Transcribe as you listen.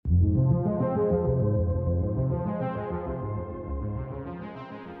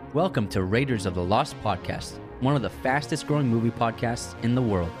Welcome to Raiders of the Lost Podcast, one of the fastest growing movie podcasts in the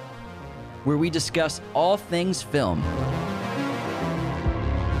world, where we discuss all things film.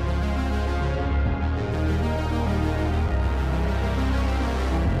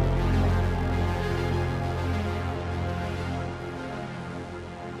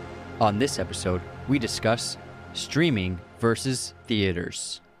 On this episode, we discuss streaming versus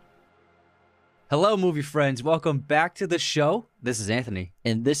theaters. Hello, movie friends. Welcome back to the show. This is Anthony.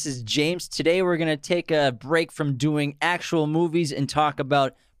 And this is James. Today, we're going to take a break from doing actual movies and talk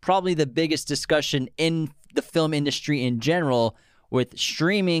about probably the biggest discussion in the film industry in general with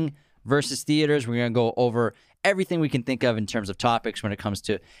streaming versus theaters. We're going to go over everything we can think of in terms of topics when it comes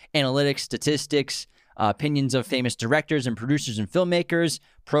to analytics, statistics, opinions of famous directors and producers and filmmakers,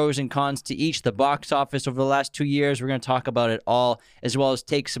 pros and cons to each, the box office over the last 2 years. We're going to talk about it all, as well as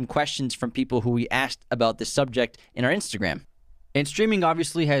take some questions from people who we asked about this subject in our Instagram. And streaming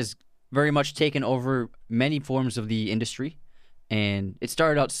obviously has very much taken over many forms of the industry, and it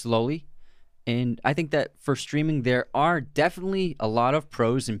started out slowly. And I think that for streaming, there are definitely a lot of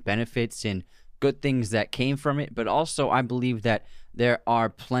pros and benefits and good things that came from it, but also I believe that there are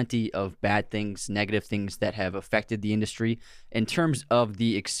plenty of bad things, negative things that have affected the industry in terms of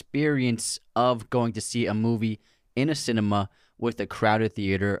the experience of going to see a movie in a cinema with a crowded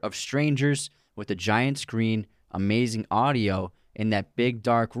theater of strangers with a giant screen, amazing audio in that big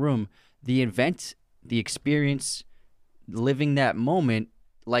dark room. The event, the experience, living that moment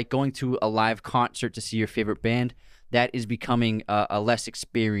like going to a live concert to see your favorite band, that is becoming a less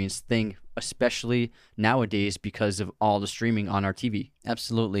experienced thing, especially nowadays because of all the streaming on our TV.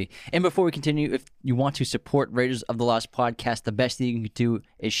 Absolutely. And before we continue, if you want to support Raiders of the Lost Podcast, the best thing you can do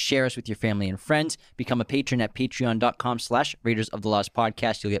is share us with your family and friends. Become a patron at patreon.com/Raiders of the Lost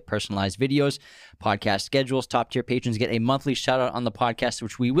Podcast. You'll get personalized videos, podcast schedules. Top-tier patrons get a monthly shout-out on the podcast,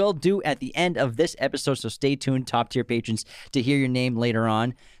 which we will do at the end of this episode, so stay tuned, top-tier patrons, to hear your name later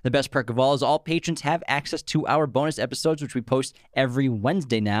on. The best perk of all is all patrons have access to our bonus episodes, which we post every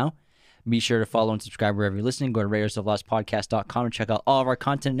Wednesday now. Be sure to follow and subscribe wherever you're listening. Go to RaidersOfLostPodcast.com and check out all of our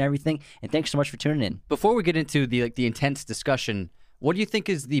content and everything. And thanks so much for tuning in. Before we get into the intense discussion, what do you think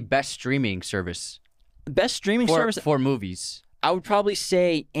is the best streaming service? Best streaming service for movies? I would probably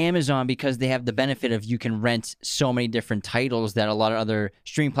say Amazon, because they have the benefit of you can rent so many different titles that a lot of other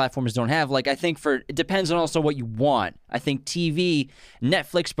streaming platforms don't have. Like, I think it depends on also what you want. I think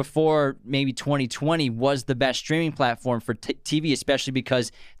Netflix before maybe 2020 was the best streaming platform for TV, especially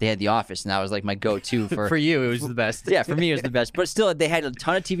because they had The Office, and that was like my go-to for... For you, it was the best. Yeah, for me, it was the best. But still, they had a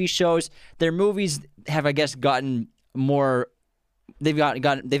ton of TV shows. Their movies have, I guess, gotten more... They've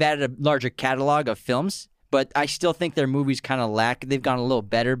added a larger catalog of films. But I still think their movies kind of lack. They've gone a little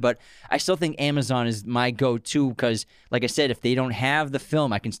better, but I still think Amazon is my go-to because, like I said, if they don't have the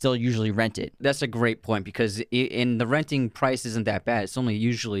film, I can still usually rent it. That's a great point because in the renting price isn't that bad. It's only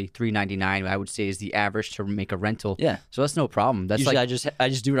usually $3.99. I would say is the average to make a rental. Yeah, so that's no problem. That's usually I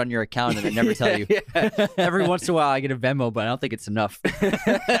just do it on your account and I never tell you. Every once in a while I get a Venmo, but I don't think it's enough.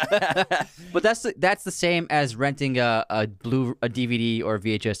 But that's the same as renting a DVD or a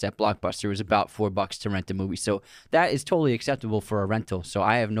VHS at Blockbuster. It was about $4 to rent a movie. So that is totally acceptable for a rental. So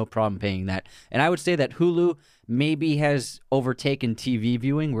I have no problem paying that. And I would say that Hulu maybe has overtaken TV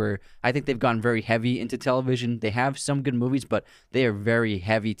viewing, where I think they've gone very heavy into television. They have some good movies, but they are very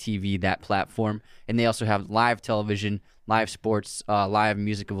heavy TV, that platform. And they also have live television, live sports, live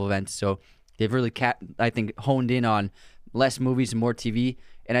musical events. So they've really, I think, honed in on less movies and more TV.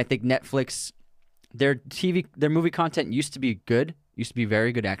 And I think Netflix, their movie content used to be good. Used to be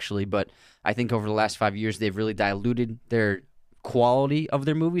very good, actually, but I think over the last 5 years, they've really diluted their quality of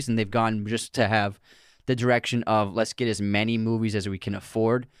their movies, and they've gone just to have the direction of let's get as many movies as we can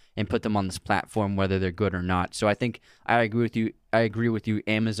afford and put them on this platform, whether they're good or not. So I think I agree with you.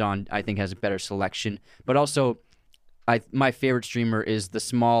 Amazon, I think, has a better selection, but also my favorite streamer is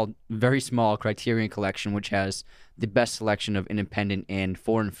the very small Criterion Collection, which has the best selection of independent and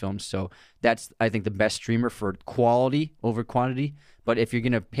foreign films. So that's, I think, the best streamer for quality over quantity. But if you're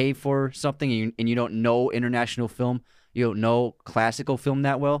going to pay for something and you don't know international film, you don't know classical film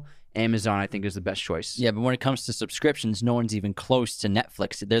that well, Amazon, I think, is the best choice. Yeah, but when it comes to subscriptions, no one's even close to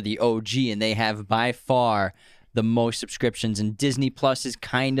Netflix. They're the OG, and they have by far the most subscriptions, and Disney Plus is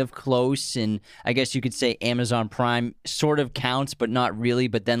kind of close, and I guess you could say Amazon Prime sort of counts, but not really.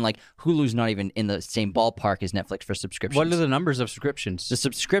 But then, like, Hulu's not even in the same ballpark as Netflix for subscriptions. What are the numbers of subscriptions? The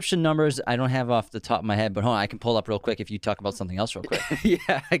subscription numbers, I don't have off the top of my head, but hold on, I can pull up real quick if you talk about something else real quick.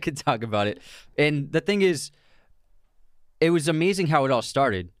 Yeah, I could talk about it. And the thing is, it was amazing how it all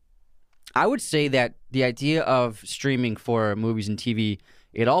started. I would say that the idea of streaming for movies and TV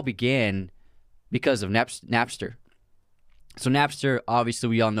it all began because of Napster. So Napster, obviously,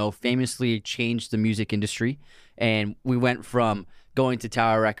 we all know, famously changed the music industry. And we went from going to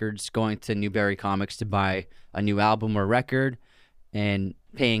Tower Records, going to Newberry Comics to buy a new album or record, and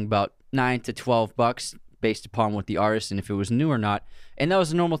paying about $9 to $12 based upon what the artist and if it was new or not. And that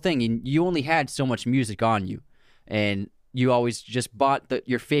was a normal thing. And you only had so much music on you. And you always just bought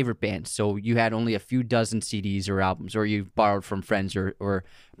your favorite band. So you had only a few dozen CDs or albums, or you borrowed from friends or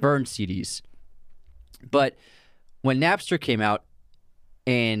burned CDs. But when Napster came out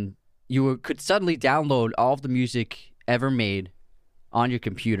and you could suddenly download all of the music ever made on your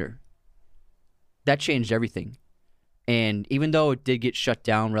computer, that changed everything. And even though it did get shut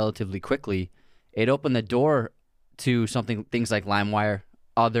down relatively quickly, it opened the door to things like LimeWire,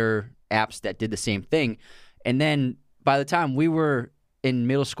 other apps that did the same thing. And then by the time we were in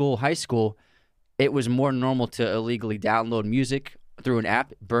middle school, high school, it was more normal to illegally download music through an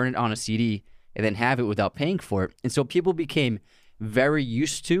app, burn it on a CD, and then have it without paying for it. And so people became very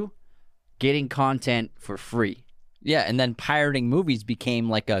used to getting content for free. Yeah, and then pirating movies became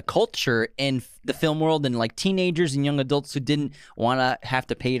like a culture in the film world, and like teenagers and young adults who didn't want to have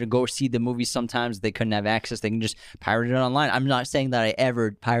to pay to go see the movie. Sometimes they couldn't have access. They can just pirate it online. I'm not saying that I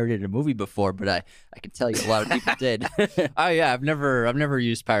ever pirated a movie before, but I can tell you a lot of people did. Oh yeah, I've never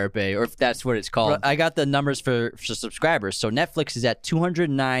used Pirate Bay, or if that's what it's called. I got the numbers for subscribers. So Netflix is at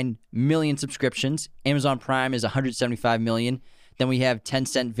 209 million subscriptions. Amazon Prime is 175 million. Then we have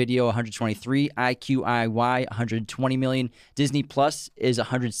Tencent Video, 123, IQIY, 120 million. Disney Plus is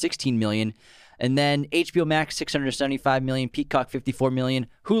 116 million. And then HBO Max, 675 million. Peacock, 54 million.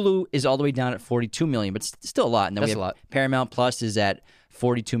 Hulu is all the way down at 42 million, but still a lot. And then That's we have a lot. Paramount Plus is at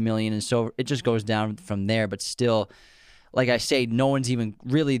 42 million. And so it just goes down from there. But still, like I say, no one's even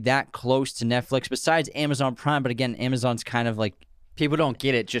really that close to Netflix besides Amazon Prime. But again, Amazon's kind of like... People don't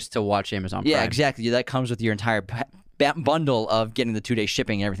get it just to watch Amazon Prime. Yeah, exactly. That comes with your entire bundle of getting the 2-day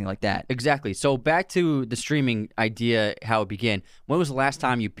shipping and everything like that. Exactly. So back to the streaming idea, how it began. When was the last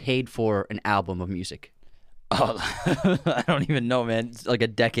time you paid for an album of music? Oh, I don't even know, man. It's like a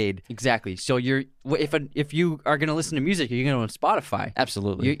decade. Exactly. So if you are going to listen to music, you're going to on Spotify.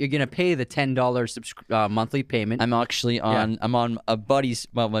 Absolutely. You're going to pay the $10 monthly payment. I'm actually on. Yeah. I'm on a buddy's.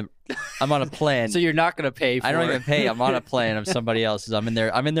 Well, I'm on a plan. So you're not going to pay for I don't even pay. I'm on a plan of somebody else's. I'm in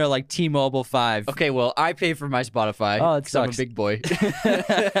there like T-Mobile 5. Okay, well, I pay for my Spotify. Oh, it I'm sucks. a big boy.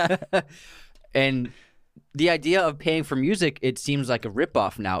 And the idea of paying for music, it seems like a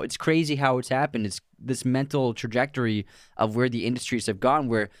ripoff now. It's crazy how it's happened. It's this mental trajectory of where the industries have gone,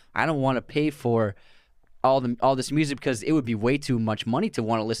 where I don't want to pay for all this music because it would be way too much money to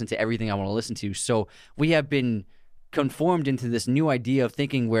want to listen to everything I want to listen to. So we have been conformed into this new idea of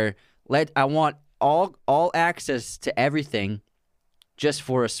thinking where I want all access to everything just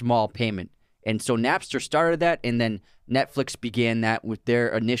for a small payment. And so Napster started that, and then Netflix began that with their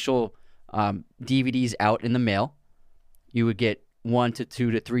initial DVDs out in the mail. You would get 1 to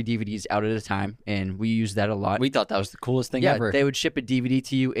 2 to 3 DVDs out at a time, and we used that a lot. We thought that was the coolest thing yeah, ever. They would ship a DVD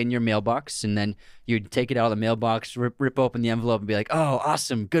to you in your mailbox, and then you'd take it out of the mailbox, rip open the envelope, and be like, "Oh,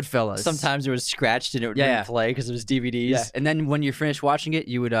 awesome, Goodfellas." Sometimes it was scratched and it wouldn't play because it was DVDs. Yeah, and then when you finished watching it,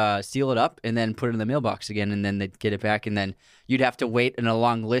 you would seal it up and then put it in the mailbox again, and then they'd get it back, and then you'd have to wait in a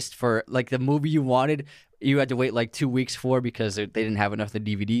long list for like the movie you wanted. You had to wait like 2 weeks for because they didn't have enough of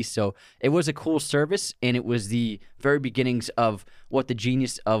the DVDs. So it was a cool service, and it was the very beginnings of what the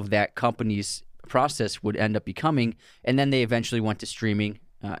genius of that company's process would end up becoming. And then they eventually went to streaming,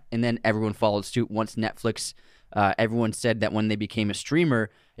 and then everyone followed suit. Once Netflix, everyone said that when they became a streamer,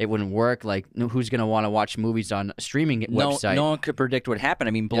 it wouldn't work. Like, who's going to want to watch movies on a streaming website? No one could predict what happened.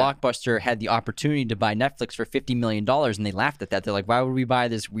 I mean, Blockbuster had the opportunity to buy Netflix for $50 million, and they laughed at that. They're like, why would we buy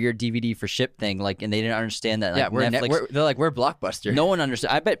this weird DVD for ship thing? Like, and they didn't understand that. Like, they're like, we're Blockbuster. No one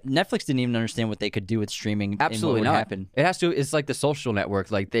understood. I bet Netflix didn't even understand what they could do with streaming. Absolutely and what not. would happen. It's like the social network.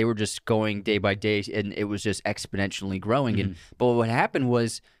 Like, they were just going day by day, and it was just exponentially growing. Mm-hmm. But what happened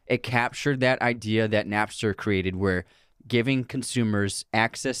was it captured that idea that Napster created, where giving consumers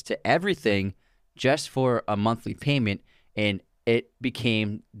access to everything just for a monthly payment, and it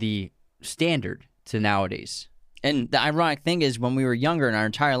became the standard to nowadays. And the ironic thing is, when we were younger in our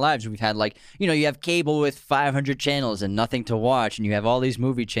entire lives, we've had like, you have cable with 500 channels and nothing to watch, and you have all these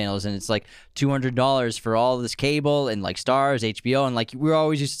movie channels, and it's like $200 for all this cable and like Stars, HBO, and like we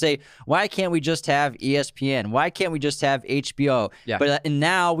always used to say, why can't we just have ESPN? Why can't we just have HBO? Yeah. But and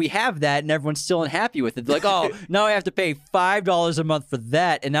now we have that, and everyone's still unhappy with it. They're like, oh, now I have to pay $5 a month for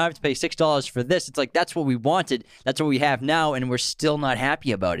that, and now I have to pay $6 for this. It's like, that's what we wanted. That's what we have now, and we're still not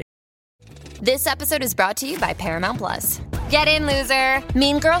happy about it. This episode is brought to you by Paramount Plus. Get in, loser!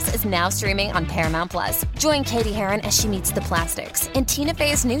 Mean Girls is now streaming on Paramount Plus. Join Katie Heron as she meets the plastics in Tina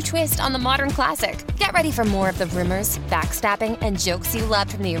Fey's new twist on the modern classic. Get ready for more of the rumors, backstabbing, and jokes you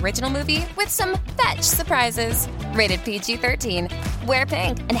loved from the original movie with some fetch surprises. Rated PG-13. Wear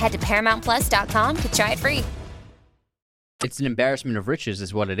pink and head to ParamountPlus.com to try it free. It's an embarrassment of riches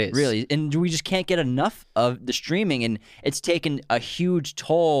is what it is. Really. And we just can't get enough of the streaming, and it's taken a huge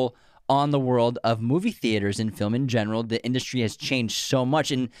toll on the world of movie theaters and film in general. The industry has changed so much.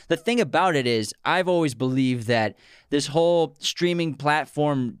 And the thing about it is, I've always believed that this whole streaming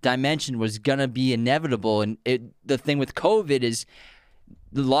platform dimension was going to be inevitable. And the thing with COVID is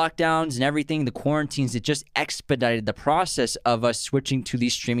the lockdowns and everything, the quarantines, it just expedited the process of us switching to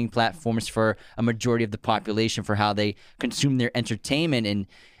these streaming platforms for a majority of the population for how they consume their entertainment. And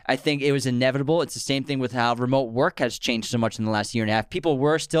I think it was inevitable. It's the same thing with how remote work has changed so much in the last year and a half.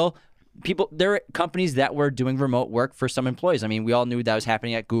 There are companies that were doing remote work for some employees. I mean, we all knew that was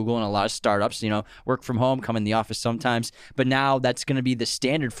happening at Google and a lot of startups, work from home, come in the office sometimes. But now that's going to be the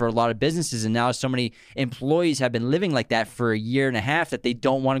standard for a lot of businesses. And now so many employees have been living like that for a year and a half that they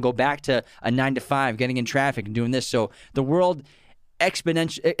don't want to go back to a 9-to-5, getting in traffic and doing this. So the world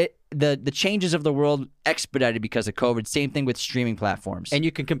the changes of the world expedited because of COVID. Same thing with streaming platforms. And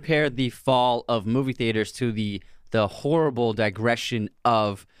you can compare the fall of movie theaters to the horrible digression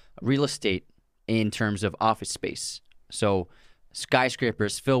of real estate in terms of office space. So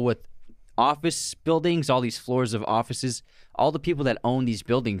skyscrapers filled with office buildings, all these floors of offices, all the people that own these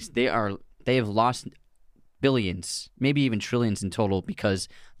buildings, they have lost billions, maybe even trillions in total, because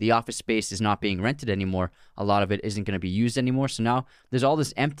the office space is not being rented anymore. A lot of it isn't going to be used anymore. So now there's all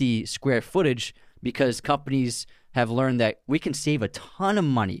this empty square footage because companies have learned that we can save a ton of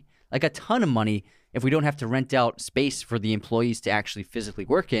money, if we don't have to rent out space for the employees to actually physically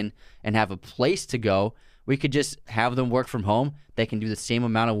work in and have a place to go. We could just have them work from home. They can do the same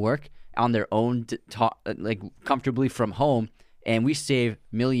amount of work on their own, comfortably from home, and we save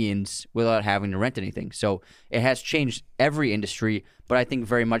millions without having to rent anything. So it has changed every industry, but I think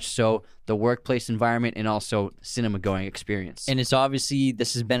very much so the workplace environment and also cinema-going experience. And it's obviously,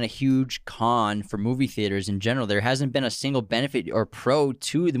 this has been a huge con for movie theaters in general. There hasn't been a single benefit or pro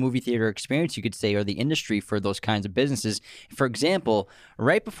to the movie theater experience, you could say, or the industry for those kinds of businesses. For example,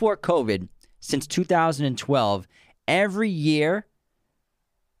 right before COVID, since 2012, every year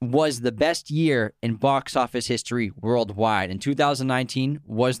was the best year in box office history worldwide. And 2019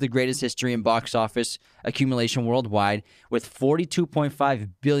 was the greatest history in box office accumulation worldwide, with $42.5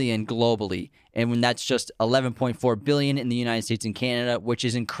 billion globally. And when that's just $11.4 billion in the United States and Canada, which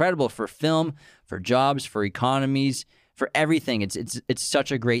is incredible for film, for jobs, for economies, for everything. It's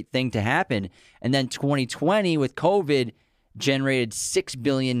such a great thing to happen. And then 2020 with COVID generated $6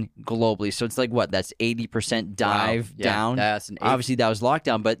 billion globally. So it's like, what? That's 80% dive down. That's Obviously, that was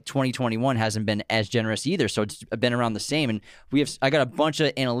lockdown, but 2021 hasn't been as generous either. So it's been around the same. And I got a bunch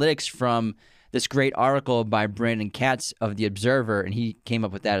of analytics from this great article by Brandon Katz of The Observer, and he came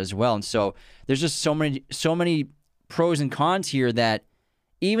up with that as well. And so there's just so many pros and cons here that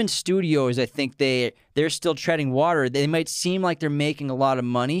even studios, I think they're still treading water. They might seem like they're making a lot of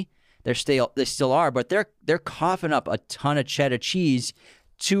money. They still are, but they're coughing up a ton of cheddar cheese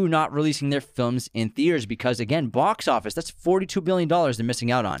to not releasing their films in theaters because, again, box office, that's $42 billion they're missing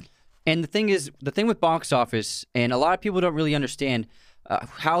out on. And the thing with box office, and a lot of people don't really understand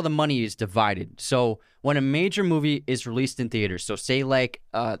how the money is divided. So when a major movie is released in theaters, so say like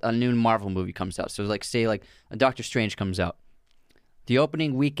a new Marvel movie comes out, so say a Doctor Strange comes out, the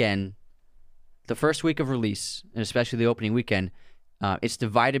opening weekend, the first week of release, and especially the opening weekend, it's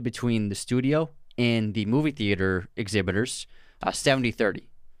divided between the studio and the movie theater exhibitors, 70-30.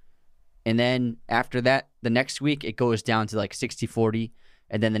 And then after that, the next week, it goes down to 60-40.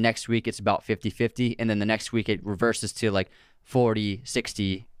 And then the next week, it's about 50-50. And then the next week, it reverses to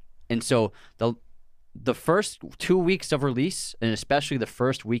 40-60. And so the first 2 weeks of release, and especially the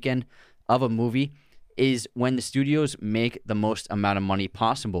first weekend of a movie, is when the studios make the most amount of money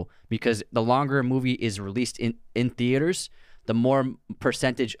possible. Because the longer a movie is released in theaters, the more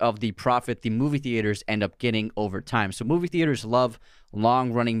percentage of the profit the movie theaters end up getting over time. So movie theaters love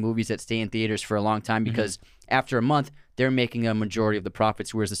long-running movies that stay in theaters for a long time because after a month, they're making a majority of the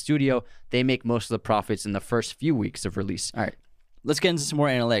profits, whereas the studio, they make most of the profits in the first few weeks of release. All right. Let's get into some more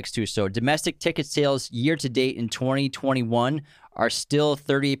analytics, too. So domestic ticket sales year-to-date in 2021 are still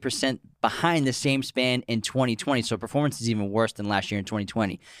 38% behind the same span in 2020. So performance is even worse than last year in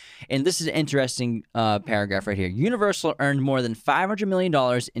 2020. And this is an interesting paragraph right here. Universal earned more than $500 million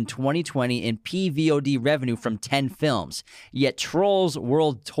in 2020 in PVOD revenue from 10 films. Yet Trolls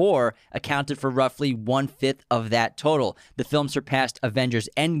World Tour accounted for roughly 1/5 of that total. The film surpassed Avengers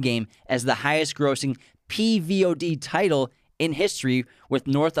Endgame as the highest grossing PVOD title in history with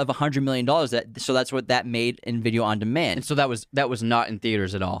north of $100 million. So that's what that made in video on demand. And so that was not in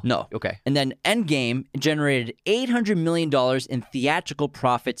theaters at all? No. Okay. And then Endgame generated $800 million in theatrical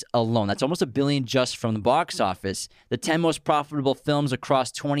profits alone. That's almost $1 billion just from the box office. The 10 most profitable films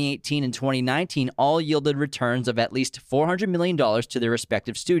across 2018 and 2019 all yielded returns of at least $400 million to their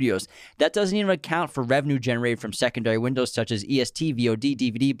respective studios. That doesn't even account for revenue generated from secondary windows such as EST, VOD,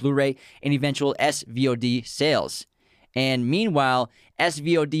 DVD, Blu-ray, and eventual SVOD sales. And meanwhile,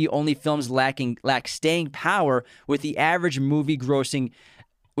 SVOD only films lack staying power, with the average movie losing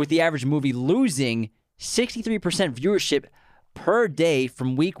 63% viewership per day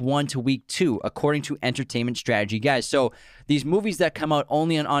from week 1 to week 2, according to Entertainment Strategy Guys. So these movies that come out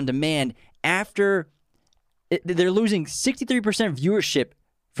only on demand, they're losing 63% viewership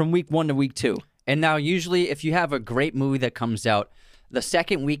from week 1 to week 2. And now usually if you have a great movie that comes out, the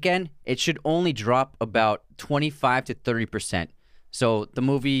second weekend, it should only drop about 25 to 30%. So the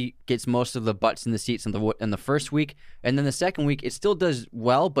movie gets most of the butts in the seats in the first week, and then the second week, it still does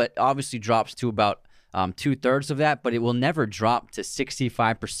well, but obviously drops to about 2/3 of that, but it will never drop to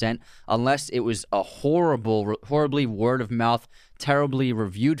 65% unless it was a horribly word-of-mouth, terribly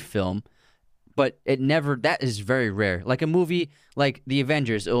reviewed film. But that is very rare. Like a movie like The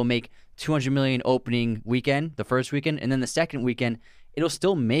Avengers, it will make $200 million opening weekend, the first weekend, and then the second weekend, it'll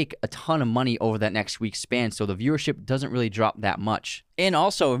still make a ton of money over that next week's span, so the viewership doesn't really drop that much. And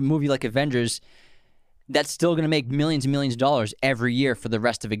also, a movie like Avengers, that's still going to make millions and millions of dollars every year for the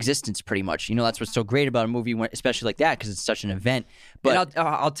rest of existence, pretty much. You know, that's what's so great about a movie, especially like that, because it's such an event. But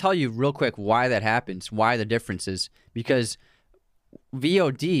I'll tell you real quick why that happens, why the difference is. Because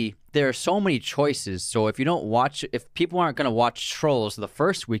VOD, there are so many choices, so if people aren't going to watch Trolls the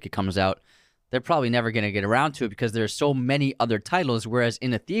first week it comes out, they're probably never going to get around to it because there's so many other titles, whereas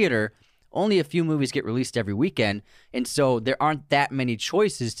in a theater, only a few movies get released every weekend, and so there aren't that many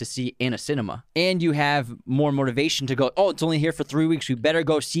choices to see in a cinema. And you have more motivation to go, it's only here for 3 weeks, we better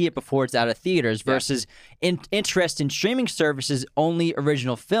go see it before it's out of theaters, versus interest in streaming services, only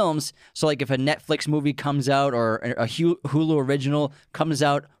original films. So like if a Netflix movie comes out or a Hulu original comes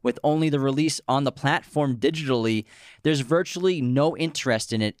out with only the release on the platform digitally, there's virtually no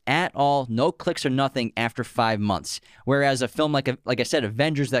interest in it at all, no clicks or nothing after 5 months. Whereas a film like I said,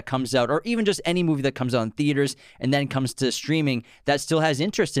 Avengers that comes out, or even just any movie that comes out in theaters and then comes to streaming, that still has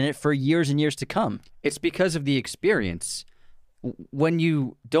interest in it for years and years to come. It's because of the experience. When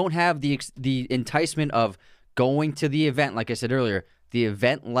you don't have the enticement of going to the event, like I said earlier, the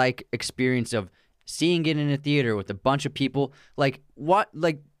event-like experience of seeing it in a theater with a bunch of people,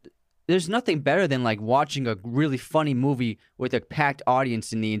 there's nothing better than like watching a really funny movie with a packed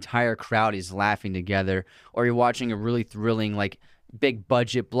audience and the entire crowd is laughing together, or you're watching a really thrilling big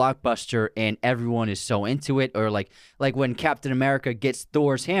budget blockbuster and everyone is so into it, or like when Captain America gets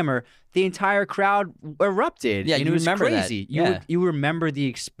Thor's hammer, the entire crowd erupted. Yeah, you remember crazy. That. You remember the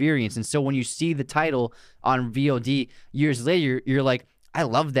experience, and so when you see the title on VOD years later, you're like, I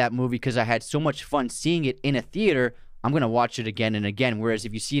love that movie because I had so much fun seeing it in a theater. I'm going to watch it again and again. Whereas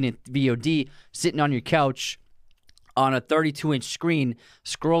if you see it in VOD, sitting on your couch on a 32-inch screen,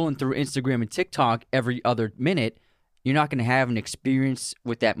 scrolling through Instagram and TikTok every other minute, you're not going to have an experience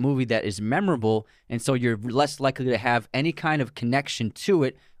with that movie that is memorable. And so you're less likely to have any kind of connection to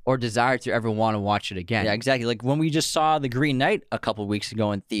it or desire to ever want to watch it again. Yeah, exactly. Like when we just saw The Green Knight a couple weeks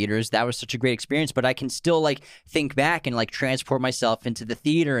ago in theaters, that was such a great experience, but I can still think back and transport myself into the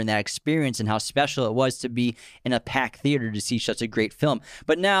theater and that experience and how special it was to be in a packed theater to see such a great film.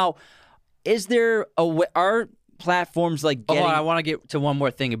 But now, are platforms getting... Hold on, I want to get to one more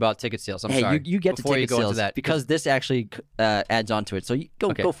thing about ticket sales. I'm sorry. You get Before to ticket you go sales into that, because this actually adds on to it. So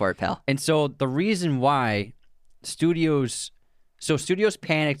go for it, pal. And so the reason why studios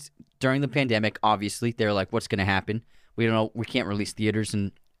panicked during the pandemic, obviously. They're like, what's going to happen? We don't know. We can't release theaters.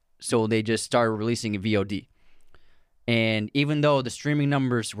 And so they just started releasing a VOD. And even though the streaming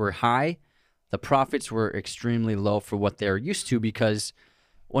numbers were high, the profits were extremely low for what they're used to, because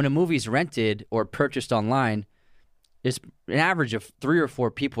when a movie's rented or purchased online, it's an average of 3 or 4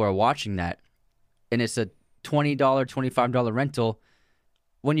 people are watching that. And it's a $20, $25 rental.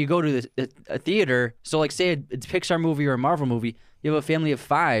 When you go to a theater, so say it's a Pixar movie or a Marvel movie, you have a family of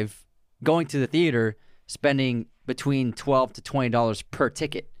 5 going to the theater, spending between $12 to $20 per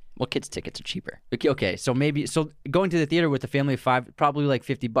ticket. Well, kids' tickets are cheaper. Okay, so going to the theater with a family of 5, probably like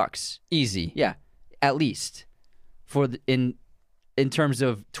 $50. Easy. Yeah, at least in terms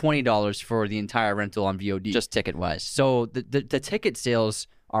of $20 for the entire rental on VOD. Just ticket-wise. So the ticket sales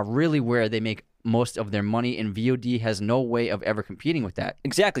are really where they make most of their money, and VOD has no way of ever competing with that.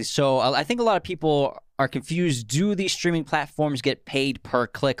 Exactly. So I think a lot of people are confused. Do these streaming platforms get paid per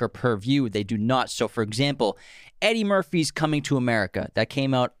click or per view? They do not. So, for example, Eddie Murphy's Coming to America, that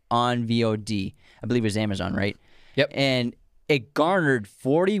came out on VOD. I believe it was Amazon, right? Yep. And it garnered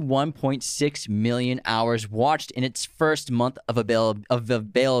 41.6 million hours watched in its first month of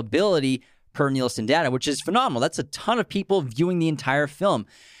availability per Nielsen data, which is phenomenal. That's a ton of people viewing the entire film.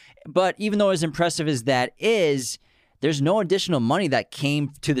 But even though as impressive as that is, there's no additional money that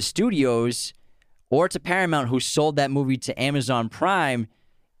came to the studios or to Paramount, who sold that movie to Amazon Prime,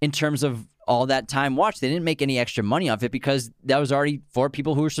 in terms of all that time watched. They didn't make any extra money off it because that was already for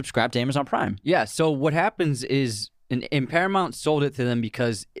people who were subscribed to Amazon Prime. Yeah, so what happens is, and Paramount sold it to them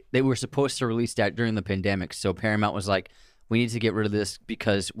because they were supposed to release that during the pandemic. So Paramount was like, we need to get rid of this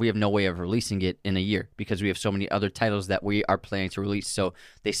because we have no way of releasing it in a year because we have so many other titles that we are planning to release. So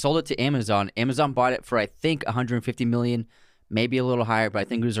they sold it to Amazon. Amazon bought it for, I think, $150 million, maybe a little higher, but I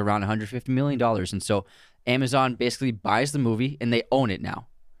think it was around $150 million. And so Amazon basically buys the movie and they own it now.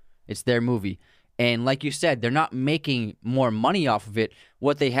 It's their movie. And like you said, they're not making more money off of it.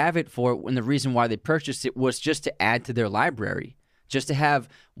 What they have it for, and the reason why they purchased it, was just to add to their library, just to have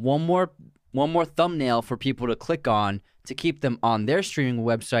one more thumbnail for people to click on to keep them on their streaming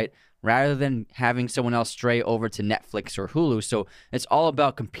website rather than having someone else stray over to Netflix or Hulu. So it's all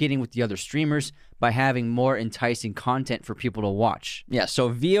about competing with the other streamers by having more enticing content for people to watch. Yeah,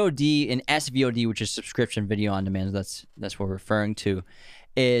 so VOD and SVOD, which is subscription video on demand, that's what we're referring to,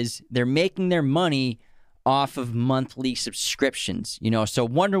 is they're making their money off of monthly subscriptions. So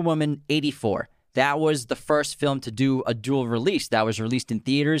Wonder Woman 84, that was the first film to do a dual release. That was released in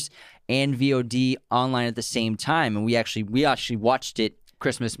theaters and VOD online at the same time. And we actually watched it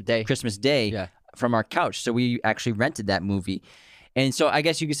Christmas Day from our couch. So we actually rented that movie. And so I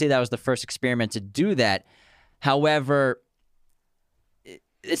guess you could say that was the first experiment to do that. However,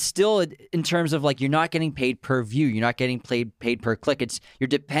 it's still, in terms of, like, you're not getting paid per view, you're not getting paid per click. You're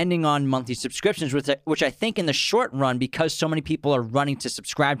depending on monthly subscriptions, which I think in the short run, because so many people are running to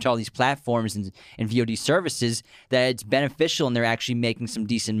subscribe to all these platforms and VOD services, that it's beneficial and they're actually making some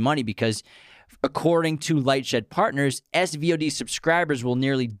decent money because, according to Lightshed Partners, SVOD subscribers will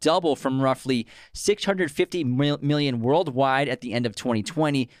nearly double from roughly 650 million worldwide at the end of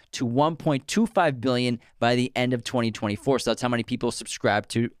 2020 to 1.25 billion by the end of 2024. So that's how many people subscribe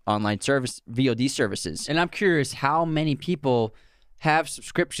to online VOD services. And I'm curious how many people have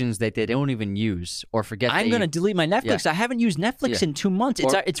subscriptions that they don't even use or forget. I'm going to delete my Netflix. I haven't used Netflix in 2 months.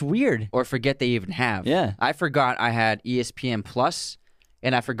 It's weird. Or forget they even have. Yeah. I forgot I had ESPN Plus.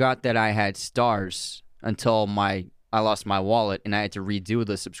 And I forgot that I had Stars until I lost my wallet and I had to redo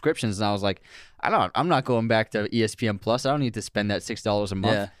the subscriptions. And I was like, I'm not going back to ESPN Plus. I don't need to spend that $6 a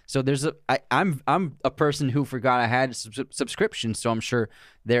month. Yeah. So I'm a person who forgot I had subscriptions. So I'm sure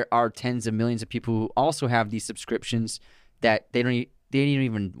there are tens of millions of people who also have these subscriptions that they don't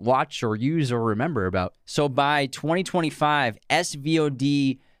even watch or use or remember about. So by 2025,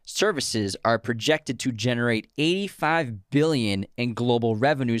 SVOD services are projected to generate $85 billion in global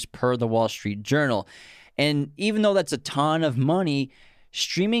revenues per the Wall Street Journal. And even though that's a ton of money,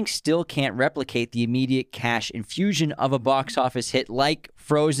 streaming still can't replicate the immediate cash infusion of a box office hit like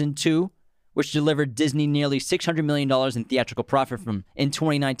Frozen 2, which delivered Disney nearly $600 million in theatrical profit in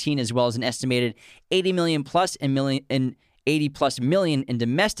 2019, as well as an estimated $80 million plus in 80 plus million in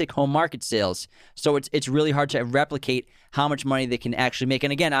domestic home market sales. So it's really hard to replicate how much money they can actually make.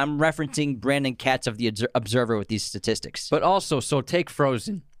 And again, I'm referencing Brandon Katz of The Observer with these statistics. But also, so take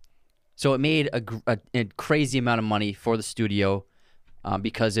Frozen. So it made a crazy amount of money for the studio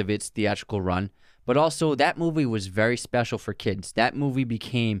because of its theatrical run. But also, that movie was very special for kids. That movie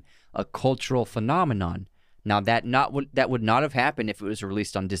became a cultural phenomenon. Now, that would not have happened if it was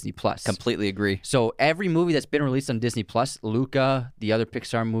released on Disney+. Completely agree. So every movie that's been released on Disney+, Luca, the other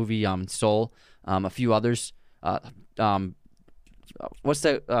Pixar movie, Soul, a few others. What's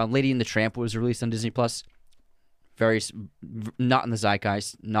the Lady and the Tramp was released on Disney+? Very not in the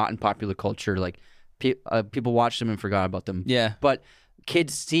zeitgeist, not in popular culture. Like people watched them and forgot about them. Yeah. But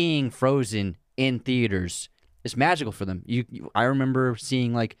kids seeing Frozen in theaters is magical for them. I remember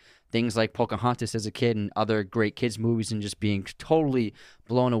seeing things like Pocahontas as a kid and other great kids movies and just being totally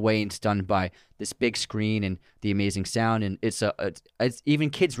blown away and stunned by this big screen and the amazing sound. And it's even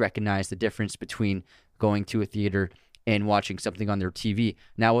kids recognize the difference between going to a theater and watching something on their TV.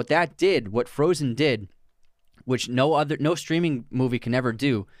 Now, what Frozen did, which no streaming movie can ever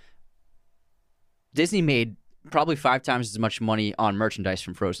do, Disney made probably 5 times as much money on merchandise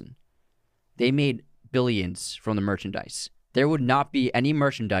from Frozen. They made billions from the merchandise. There would not be any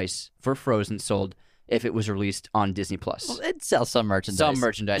merchandise for Frozen sold if it was released on Disney+. Well, it'd sell some merchandise. Some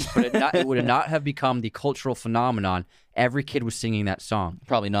merchandise, but it would not have become the cultural phenomenon. Every kid was singing that song.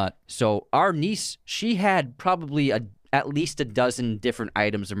 Probably not. So our niece, she had probably at least a dozen different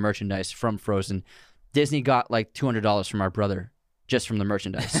items of merchandise from Frozen. Disney got like $200 from our brother just from the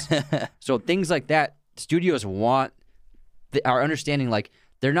merchandise. So things like that, studios want our understanding, like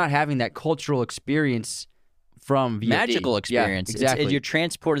they're not having that cultural experience from VOD. Magical experience. Yeah, exactly.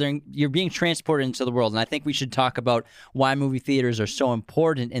 You're being transported into the world. And I think we should talk about why movie theaters are so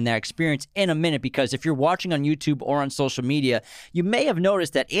important in that experience in a minute, because if you're watching on YouTube or on social media, you may have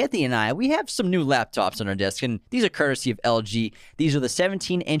noticed that Anthony and I, we have some new laptops on our desk, and these are courtesy of LG. These are the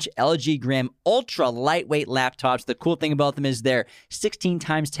 17-inch LG Gram ultra lightweight laptops. The cool thing about them is they're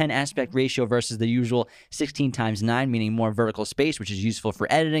 16:10 aspect ratio versus the usual 16:9, meaning more vertical space, which is useful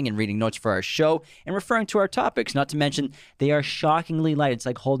for editing and reading notes for our show and referring to our topics. Not to mention, they are shockingly light. It's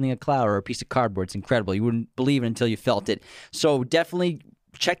like holding a cloud or a piece of cardboard. It's incredible. You wouldn't believe it until you felt it. So definitely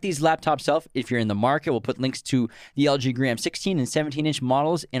check these laptops out if you're in the market. We'll put links to the LG Gram 16 and 17-inch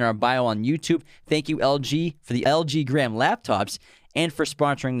models in our bio on YouTube. Thank you, LG, for the LG Gram laptops and for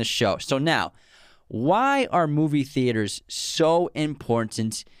sponsoring the show. So now, why are movie theaters so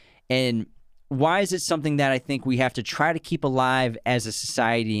important, and why is it something that I think we have to try to keep alive as a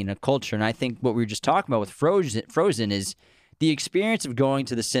society and a culture? And I think what we were just talking about with Frozen is the experience of going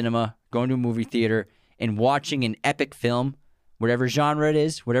to the cinema, going to a movie theater, and watching an epic film, whatever genre it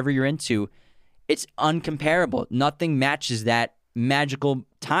is, whatever you're into. It's uncomparable. Nothing matches that magical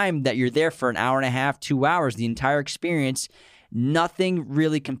time that you're there for an hour and a half, 2 hours, the entire experience. Nothing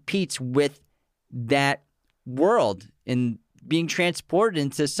really competes with that world and being transported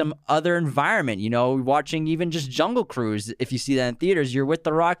into some other environment. You know, watching even just Jungle Cruise, if you see that in theaters, you're with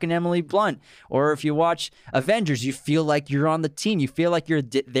The Rock and Emily Blunt. Or if you watch Avengers, you feel like you're on the team. You feel like you're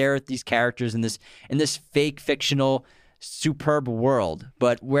there with these characters in this fake, fictional, superb world.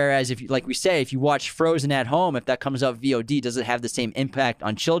 But whereas, if you watch Frozen at home, if that comes out VOD, does it have the same impact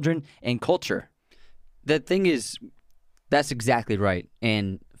on children and culture? The thing is, that's exactly right.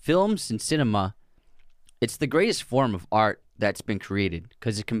 And films and cinema, it's the greatest form of art that's been created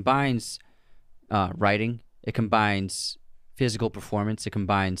because it combines writing, it combines physical performance, it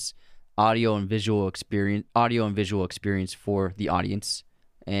combines audio and visual experience for the audience,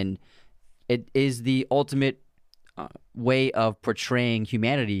 and it is the ultimate way of portraying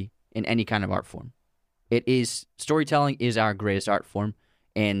humanity in any kind of art form. Storytelling is our greatest art form,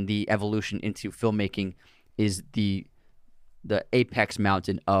 and the evolution into filmmaking is the apex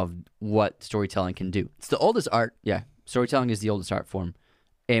mountain of what storytelling can do. It's the oldest art. Yeah. Storytelling is the oldest art form.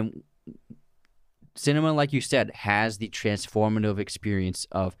 And cinema, like you said, has the transformative experience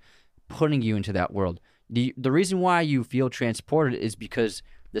of putting you into that world. The reason why you feel transported is because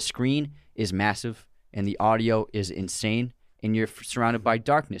the screen is massive and the audio is insane and you're surrounded by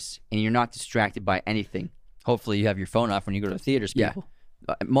darkness and you're not distracted by anything. Hopefully you have your phone off when you go to theaters, people.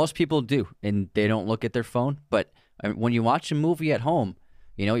 Yeah. Most people do, and they don't look at their phone. But when you watch a movie at home,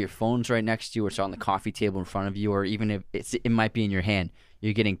 you know, your phone's right next to you, or it's on the coffee table in front of you, or even if it might be in your hand.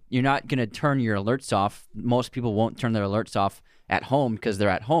 You're not going to turn your alerts off. Most people won't turn their alerts off at home because they're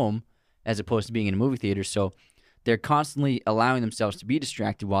at home as opposed to being in a movie theater. So they're constantly allowing themselves to be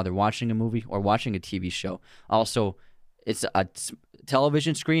distracted while they're watching a movie or watching a TV show. Also, it's a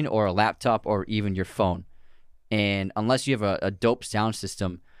television screen or a laptop or even your phone. And unless you have a dope sound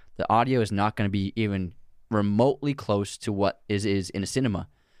system, the audio is not going to be even remotely close to what is in a cinema.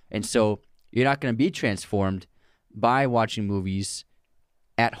 And so you're not going to be transformed by watching movies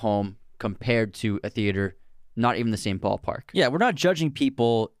at home compared to a theater, not even the same ballpark. Yeah, we're not judging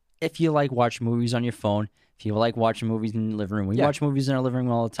people if you like watching movies on your phone, if you like watching movies in your living room. We watch movies in our living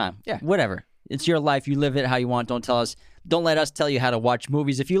room all the time. Yeah. Whatever. It's your life. You live it how you want. Don't let us tell you how to watch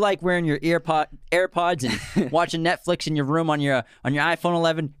movies. If you like wearing your AirPods and watching Netflix in your room on your iPhone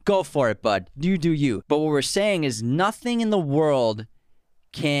 11, go for it, bud. You do you. But what we're saying is nothing in the world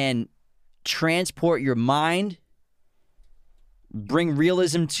can transport your mind, bring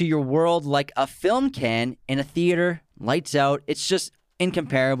realism to your world like a film can in a theater, lights out. It's just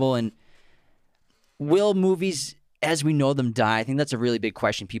incomparable. And will movies as we know them die? I think that's a really big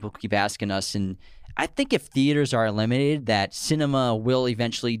question people keep asking us. And I think if theaters are eliminated, that cinema will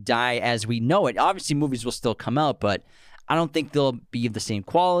eventually die as we know it. Obviously, movies will still come out, but I don't think they'll be of the same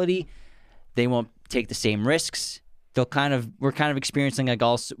quality. They won't take the same risks. We're kind of experiencing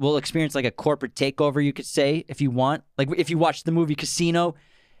we'll experience like a corporate takeover, you could say, if you want. Like if you watch the movie Casino,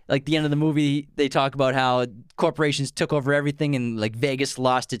 like the end of the movie, they talk about how corporations took over everything and like Vegas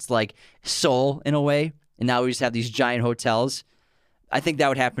lost its like soul in a way, and now we just have these giant hotels. I think that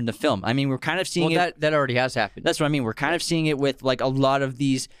would happen to film. I mean, we're kind of seeing that already has happened. That's what I mean. We're kind of seeing it with like a lot of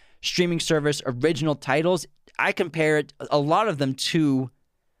these streaming service original titles. I compare a lot of them to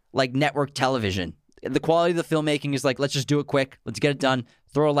like network television. The quality of the filmmaking is like, let's just do it quick. Let's get it done.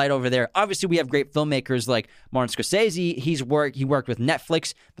 Throw a light over there. Obviously, we have great filmmakers like Martin Scorsese. He worked with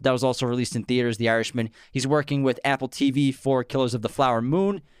Netflix, but that was also released in theaters, The Irishman. He's working with Apple TV for Killers of the Flower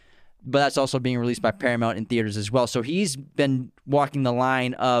Moon, but that's also being released by Paramount in theaters as well. So he's been walking the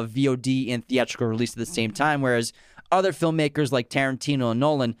line of VOD and theatrical release at the same time, whereas other filmmakers like Tarantino and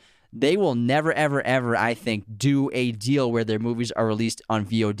Nolan, they will never, ever, ever, I think, do a deal where their movies are released on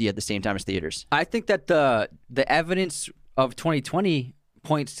VOD at the same time as theaters. I think that the evidence of 2020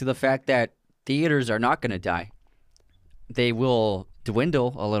 points to the fact that theaters are not going to die. They will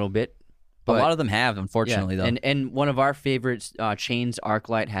dwindle a little bit. But a lot of them have, unfortunately, though. And one of our favorite chains,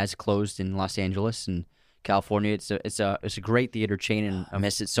 ArcLight, has closed in Los Angeles and California. It's a great theater chain, and I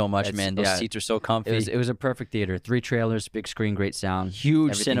miss it so much, man. Those seats are so comfy. It was a perfect theater. 3 trailers, big screen, great sound,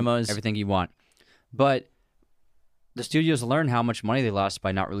 huge cinemas, everything you want. But the studios learned how much money they lost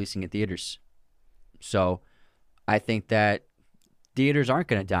by not releasing in theaters. So I think that theaters aren't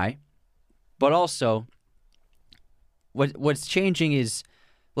going to die. But also, what's changing is,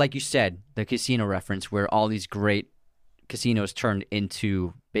 like you said, the casino reference, where all these great casinos turned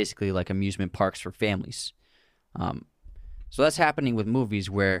into basically like amusement parks for families. So that's happening with movies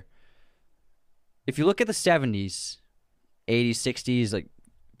where, if you look at the 70s, 80s, 60s, like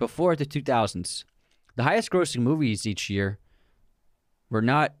before the 2000s, the highest grossing movies each year were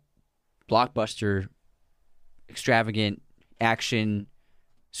not blockbuster, extravagant action,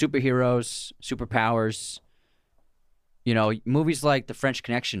 superheroes, superpowers. You know, movies like The French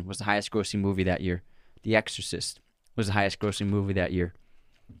Connection was the highest grossing movie that year. The Exorcist was the highest grossing movie that year.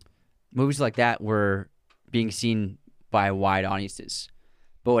 Movies like that were being seen by wide audiences.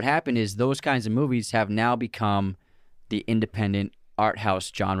 But what happened is those kinds of movies have now become the independent art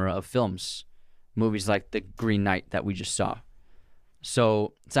house genre of films. Movies like The Green Knight that we just saw.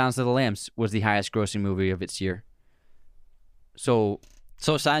 So Silence of the Lambs was the highest grossing movie of its year. So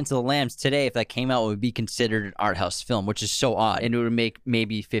Silence of the Lambs today, if that came out, would be considered an art house film, which is so odd. And it would make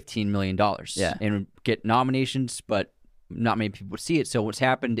maybe $15 million. Yeah. And would get nominations, but not many people would see it. So what's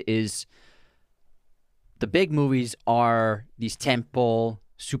happened is the big movies are these tentpole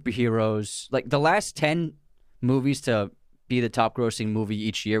superheroes. Like the last 10 movies to be the top grossing movie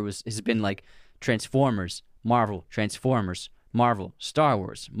each year has been like Transformers, Marvel, Transformers, Marvel, Star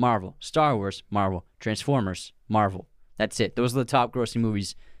Wars, Marvel, Star Wars, Marvel, Transformers, Marvel. That's it. Those are the top grossing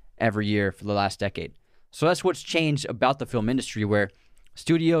movies every year for the last decade. So that's what's changed about the film industry, where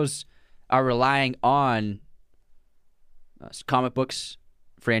studios are relying on comic books,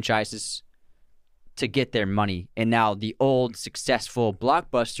 franchises to get their money. And now the old successful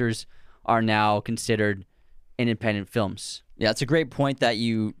blockbusters are now considered independent films. Yeah, it's a great point that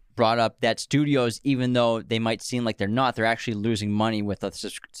you brought up, that studios, even though they might seem like they're not, they're actually losing money with the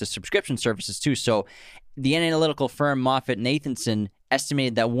subscription services too. So the analytical firm Moffett-Nathanson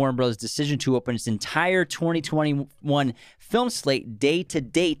estimated that Warner Bros.' decision to open its entire 2021 film slate day to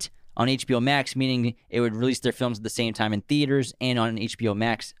date on HBO Max, meaning it would release their films at the same time in theaters and on HBO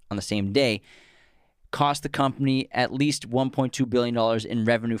Max on the same day, cost the company at least $1.2 billion in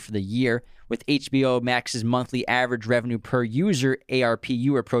revenue for the year, with HBO Max's monthly average revenue per user,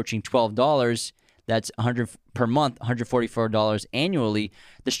 ARPU, approaching $12. That's $100 per month, $144 annually.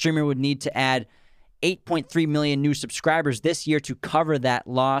 The streamer would need to add 8.3 million new subscribers this year to cover that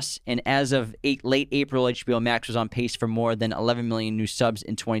loss, and as of late April, HBO Max was on pace for more than 11 million new subs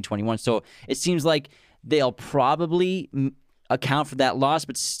in 2021. So it seems like they'll probably account for that loss,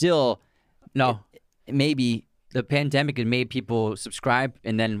 but still, no, maybe the pandemic had made people subscribe,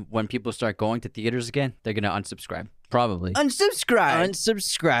 and then when people start going to theaters again, they're going to unsubscribe. Probably. Unsubscribe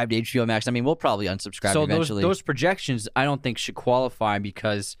to HBO Max. I mean, we'll probably unsubscribe eventually. So those projections, I don't think, should qualify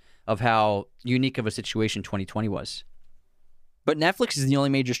because of how unique of a situation 2020 was. But Netflix is the only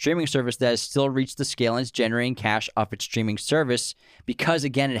major streaming service that has still reached the scale and is generating cash off its streaming service because,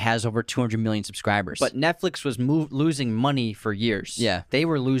 again, it has over 200 million subscribers. But Netflix was losing money for years. Yeah. They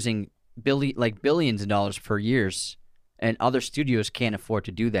were losing billions of dollars per year, and other studios can't afford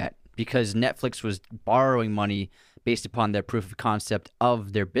to do that because Netflix was borrowing money based upon their proof of concept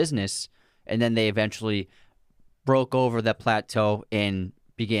of their business, and then they eventually broke over that plateau and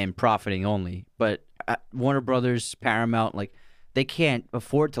began profiting only. But Warner Brothers, Paramount, like, they can't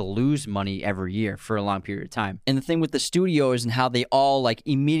afford to lose money every year for a long period of time. And the thing with the studios and how they all like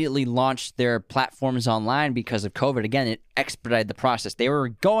immediately launched their platforms online because of COVID, again, it expedited the process. They were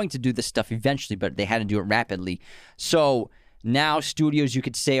going to do this stuff eventually, but they had to do it rapidly. So now studios, you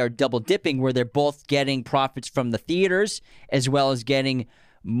could say, are double dipping, where they're both getting profits from the theaters as well as getting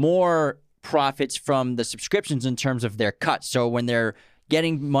more profits from the subscriptions in terms of their cut. So when they're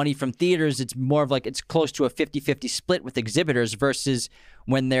getting money from theaters, it's more of like it's close to a 50-50 split with exhibitors, versus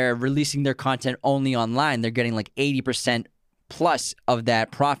when they're releasing their content only online, they're getting like 80% plus of that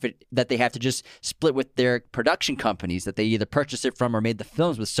profit that they have to just split with their production companies that they either purchased it from or made the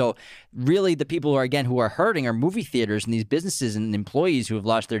films with. So really the people who are hurting are movie theaters and these businesses and employees who have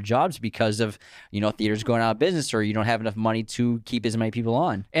lost their jobs because of, theaters going out of business, or you don't have enough money to keep as many people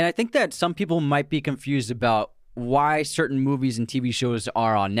on. And I think that some people might be confused about why certain movies and TV shows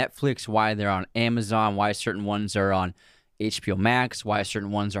are on Netflix, why they're on Amazon, why certain ones are on HBO Max, why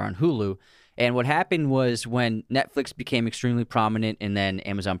certain ones are on Hulu. And what happened was when Netflix became extremely prominent and then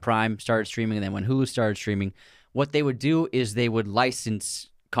Amazon Prime started streaming and then when Hulu started streaming, what they would do is they would license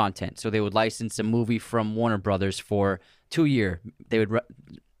content. So they would license a movie from Warner Brothers for 2 years. They would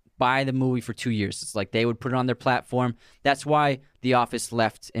buy the movie for 2 years. It's like they would put it on their platform. That's why The Office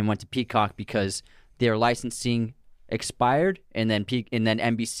left and went to Peacock, because their licensing expired, and then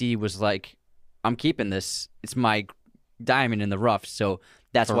NBC was like, I'm keeping this. It's my diamond in the rough. So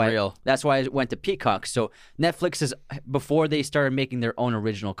that's why it went to Peacock. So Netflix is, before they started making their own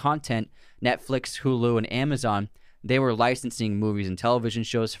original content, Netflix, Hulu, and Amazon, they were licensing movies and television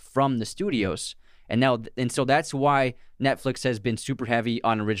shows from the studios. And so that's why Netflix has been super heavy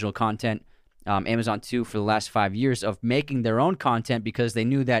on original content. Amazon too, for the last 5 years, of making their own content, because they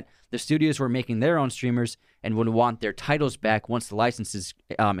knew that the studios were making their own streamers and would want their titles back once the licenses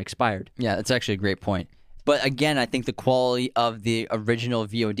expired. Yeah, that's actually a great point. But again, I think the quality of the original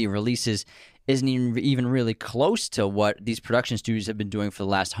VOD releases isn't even really close to what these production studios have been doing for the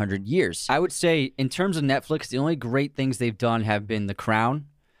last 100 years. I would say, in terms of Netflix, the only great things they've done have been The Crown,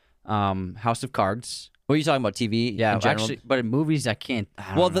 House of Cards. What are you talking about, TV? Yeah, in general? actually, but in movies, I don't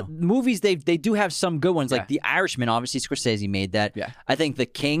know. The movies, they do have some good ones, like The Irishman. Obviously, Scorsese made that. Yeah. I think The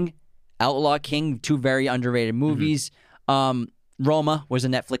King, Outlaw King, two very underrated movies. Roma was a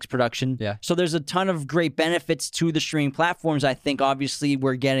Netflix production. Yeah. So there's a ton of great benefits to the streaming platforms. I think, obviously,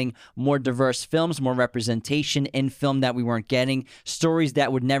 we're getting more diverse films, more representation in film that we weren't getting, stories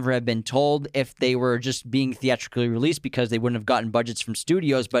that would never have been told if they were just being theatrically released, because they wouldn't have gotten budgets from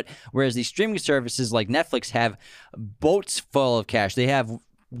studios. But whereas these streaming services like Netflix have boats full of cash, they have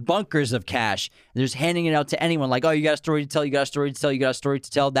bunkers of cash. They're just handing it out to anyone, like, oh, you got a story to tell, you got a story to tell, you got a story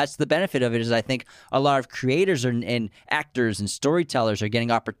to tell. That's the benefit of it, is I think a lot of creators and actors and storytellers are getting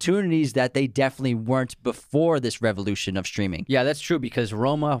opportunities that they definitely weren't before this revolution of streaming. Yeah, that's true, because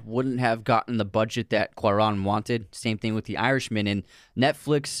Roma wouldn't have gotten the budget that Cuarón wanted. Same thing with The Irishman. And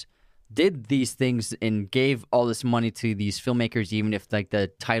Netflix did these things and gave all this money to these filmmakers, even if like the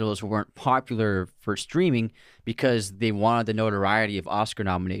titles weren't popular for streaming, because they wanted the notoriety of Oscar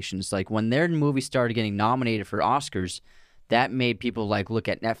nominations. Like when their movie started getting nominated for Oscars, that made people like look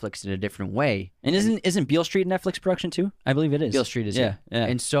at Netflix in a different way. And isn't Beale Street Netflix production too? I believe it is. Beale Street is, yeah.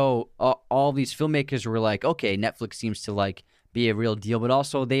 And so all these filmmakers were like, okay, Netflix seems to like be a real deal, but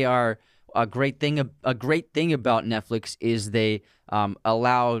also they are a great thing about Netflix is they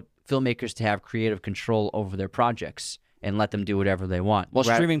allow filmmakers to have creative control over their projects and let them do whatever they want. Well,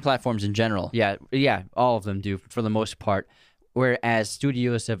 streaming platforms in general. Yeah, all of them do for the most part. Whereas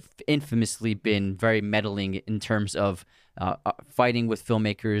studios have infamously been very meddling in terms of fighting with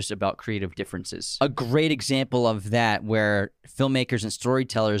filmmakers about creative differences. A great example of that, where filmmakers and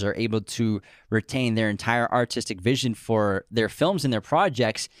storytellers are able to retain their entire artistic vision for their films and their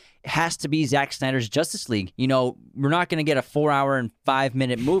projects, has to be Zack Snyder's Justice League. You know, we're not going to get a 4-hour and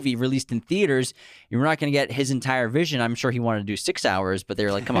 5-minute movie released in theaters. You're not going to get his entire vision. I'm sure he wanted to do 6 hours, but they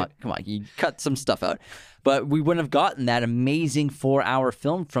were like, come on, you cut some stuff out. But we wouldn't have gotten that amazing 4-hour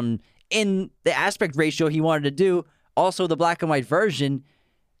film from, in the aspect ratio he wanted to do, also the black and white version,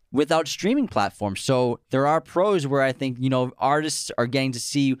 without streaming platforms. So there are pros where I think, artists are getting to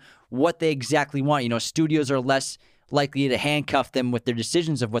see what they exactly want. Studios are less likely to handcuff them with their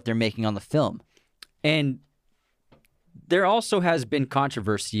decisions of what they're making on the film. And there also has been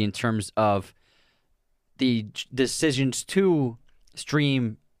controversy in terms of the decisions to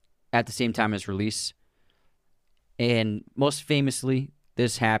stream at the same time as release. And most famously,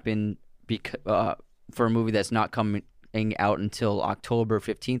 this happened for a movie that's not coming out until October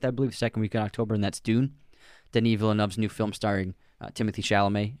 15th, I believe, second week in October, and that's Dune. Denis Villeneuve's new film starring Timothée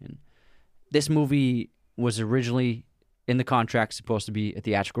Chalamet. And this movie was originally in the contract supposed to be a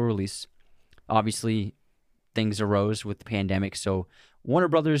theatrical release. Obviously, things arose with the pandemic, so Warner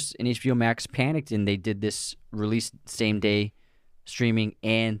Brothers and HBO Max panicked, and they did this release same day, streaming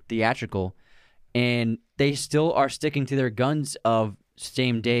and theatrical. And they still are sticking to their guns of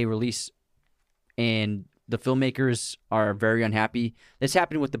same day release. And the filmmakers are very unhappy. This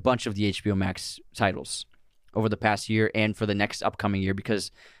happened with a bunch of the HBO Max titles over the past year and for the next upcoming year,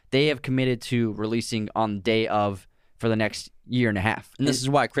 because they have committed to releasing on the day of for the next year and a half. And this is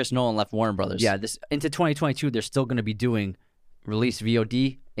why Chris Nolan left Warner Brothers. Yeah, this into 2022, they're still going to be doing release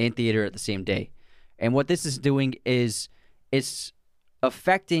VOD and theater at the same day. And what this is doing is it's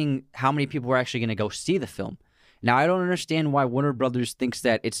affecting how many people are actually going to go see the film. Now, I don't understand why Warner Brothers thinks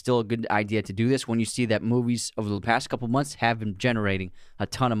that it's still a good idea to do this when you see that movies over the past couple months have been generating a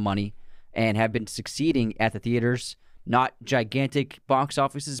ton of money and have been succeeding at the theaters. Not gigantic box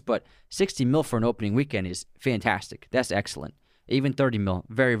offices, but 60 mil for an opening weekend is fantastic. That's excellent. Even 30 mil,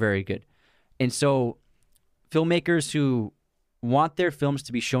 very, very good. And so filmmakers who want their films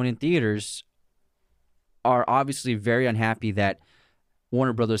to be shown in theaters are obviously very unhappy that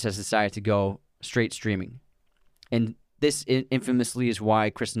Warner Brothers has decided to go straight streaming. And this infamously is why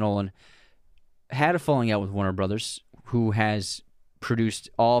Chris Nolan had a falling out with Warner Brothers, who has produced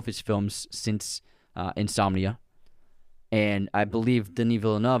all of his films since Insomnia. And I believe Denis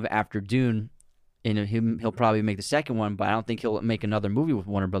Villeneuve, after Dune, and he'll probably make the second one, but I don't think he'll make another movie with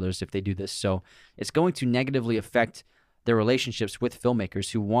Warner Brothers if they do this. So it's going to negatively affect their relationships with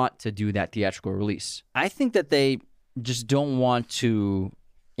filmmakers who want to do that theatrical release. I think that they just don't want to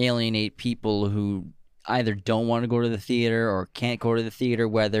alienate people who either don't want to go to the theater or can't go to the theater,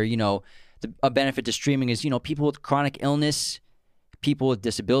 whether, a benefit to streaming is, people with chronic illness, people with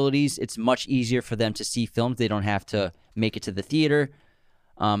disabilities. It's much easier for them to see films. They don't have to make it to the theater.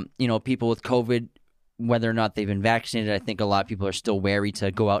 People with COVID, whether or not they've been vaccinated, I think a lot of people are still wary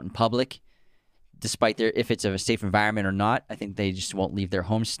to go out in public, despite if it's a safe environment or not. I think they just won't leave their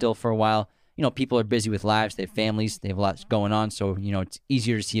homes still for a while. People are busy with lives. They have families. They have a lot going on. So, it's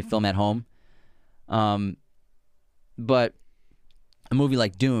easier to see a film at home. But a movie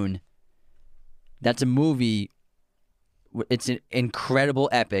like Dune, that's a movie. It's an incredible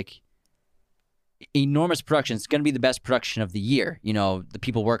epic, enormous production. It's going to be the best production of the year. The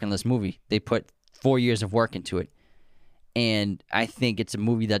people working on this movie, they put 4 years of work into it. And I think it's a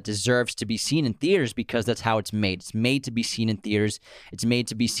movie that deserves to be seen in theaters because that's how it's made. It's made to be seen in theaters. It's made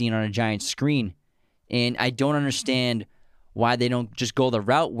to be seen on a giant screen. And I don't understand why they don't just go the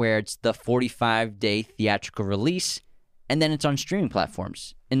route where it's the 45-day theatrical release and then it's on streaming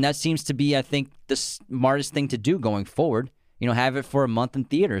platforms. And that seems to be, I think, the smartest thing to do going forward. Have it for a month in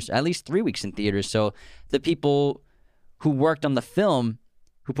theaters, at least 3 weeks in theaters. So the people who worked on the film,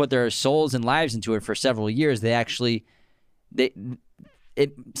 who put their souls and lives into it for several years, it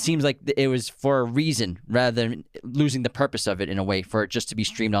seems like it was for a reason rather than losing the purpose of it in a way for it just to be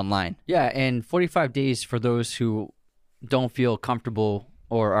streamed online. Yeah, and 45 days for those who don't feel comfortable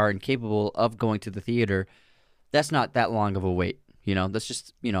or are incapable of going to the theater, that's not that long of a wait. That's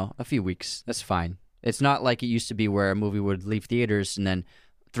just, a few weeks. That's fine. It's not like it used to be where a movie would leave theaters and then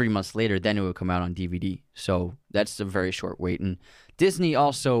 3 months later, then it would come out on DVD. So that's a very short wait. And Disney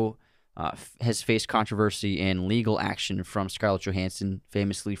also has faced controversy and legal action from Scarlett Johansson,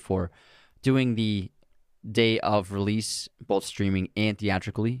 famously for doing the day of release, both streaming and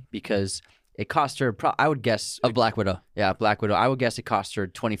theatrically, because it cost her, I would guess... Of Black Widow. Yeah, Black Widow. I would guess it cost her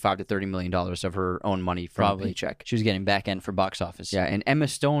 $25 to $30 million of her own money from a paycheck. She was getting back end for box office. Yeah, and Emma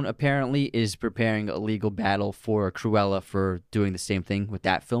Stone apparently is preparing a legal battle for Cruella for doing the same thing with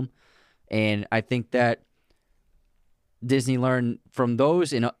that film. And I think that Disney learned from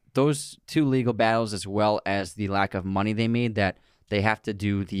those two legal battles, as well as the lack of money they made, that they have to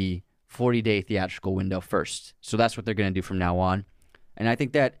do the 40-day theatrical window first. So that's what they're going to do from now on. And I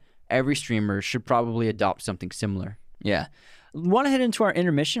think that every streamer should probably adopt something similar. Yeah. Want to head into our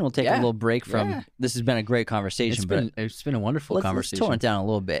intermission? We'll take a little break from... Yeah. This has been a great conversation. It's been a wonderful conversation. Let's tone it down a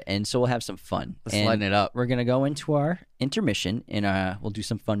little bit, and so we'll have some fun. Let's lighten it up. We're going to go into our intermission, and we'll do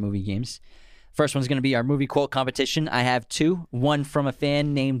some fun movie games. First one's going to be our movie quote competition. I have two. One from a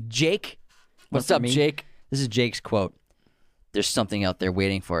fan named Jake. What's up, Jake? This is Jake's quote. There's something out there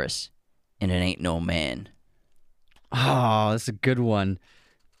waiting for us, and it ain't no man. Oh, that's a good one.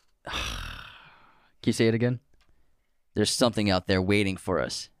 Can you say it again? There's something out there waiting for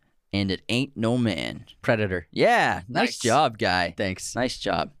us, and it ain't no man. Predator. Yeah, nice job, guy. Thanks. Nice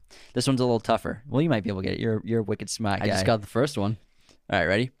job. This one's a little tougher. Well, you might be able to get it. You're a wicked smart guy. I just got the first one. All right,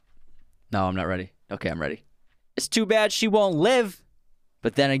 ready? No, I'm not ready. Okay, I'm ready. It's too bad she won't live.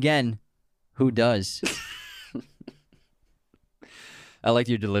 But then again, who does? I like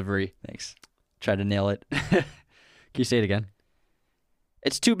your delivery. Thanks. Try to nail it. Can you say it again?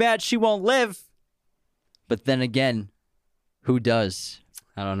 It's too bad she won't live. But then again, who does?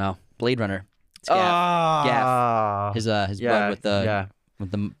 I don't know. Blade Runner. It's Gaff. Gaff. His yeah, bud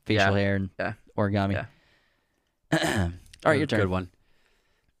with the facial hair and origami. Yeah. All right, your turn. Good one.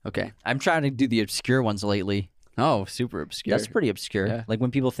 Okay. I'm trying to do the obscure ones lately. Oh, super obscure. That's pretty obscure. Yeah. Like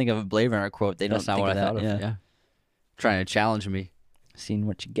when people think of a Blade Runner quote, they That's don't not think what of I that. thought of. Yeah. Yeah. Trying to challenge me. Seeing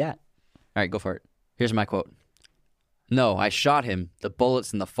what you got. All right, go for it. Here's my quote. No, I shot him. The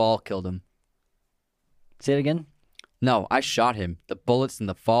bullets in the fall killed him. Say it again. No, I shot him. The bullets in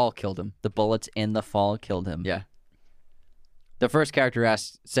the fall killed him. The bullets in the fall killed him. Yeah. The first character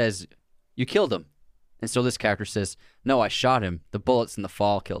says, you killed him. And so this character says, no, I shot him. The bullets in the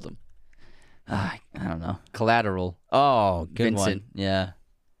fall killed him. I don't know. Collateral. Oh, good Vincent. one. Yeah.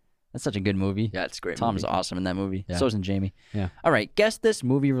 That's such a good movie. Yeah, it's a great Tom's movie. awesome in that movie. Yeah. So isn't Jamie. Yeah. All right, guess this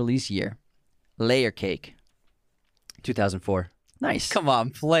movie release year. Layer Cake. 2004. Nice. Come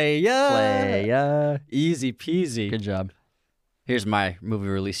on, play. Easy peasy. Good job. Here's my movie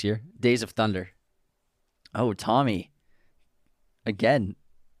release year. Days of Thunder. Oh, Tommy. Again.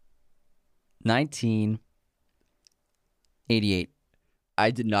 1988. I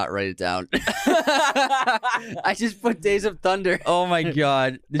did not write it down. I just put Days of Thunder. Oh my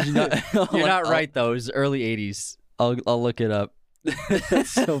God! Did you not? You're not right though. It was early 80s. I'll look it up. That's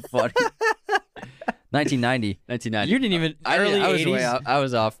so funny. 1990. 1990. You didn't even early I was 80s. way off. I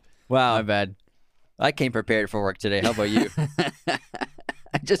was off. Wow, My bad. I came prepared for work today. How about you?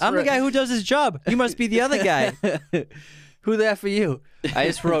 I'm the guy who does his job. You must be the other guy. Who the F are you? I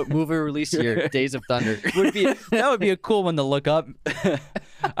just wrote movie release year, Days of Thunder. That would be a cool one to look up.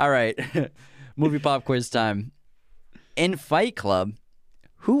 All right. Movie pop quiz time. In Fight Club,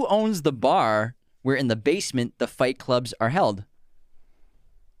 who owns the bar where in the basement the fight clubs are held?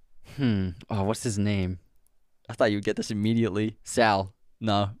 Oh, what's his name? I thought you'd get this immediately. Sal.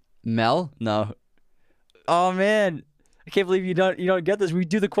 No. Mel? No. Oh man. I can't believe you don't get this. We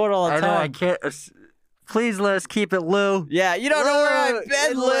do the quote all the time. I know, I can't. Please let us keep it, Lou. Yeah, you don't know where I've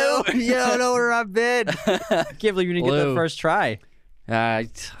been, Lou. You don't know where I've been. I can't believe you didn't get Lou. the first try.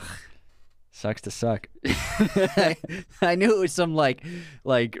 Sucks to suck. I knew it was some like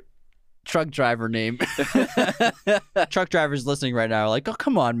truck driver name. Truck drivers listening right now are like, oh,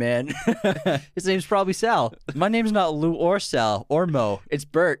 come on, man. His name's probably Sal. My name's not Lou or Sal or Mo. It's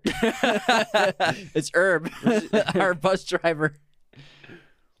Bert. It's Herb, our bus driver.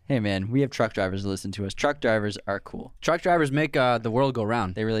 Hey, man, we have truck drivers that listen to us. Truck drivers are cool. Truck drivers make the world go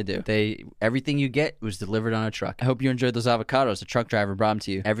round. They really do. Everything you get was delivered on a truck. I hope you enjoyed those avocados. A truck driver brought them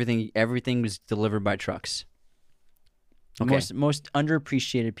to you. Everything was delivered by trucks. Okay. Most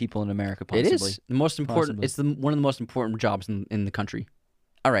underappreciated people in America, possibly. It is the most important. Possibly. It's one of the most important jobs in the country.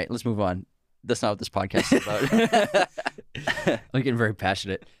 All right, let's move on. That's not what this podcast is about. I'm getting very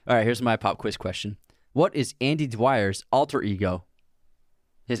passionate. All right, here's my pop quiz question. What is Andy Dwyer's alter ego?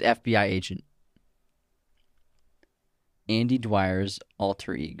 His FBI agent. Andy Dwyer's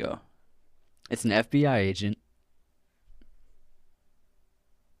alter ego. It's an FBI agent.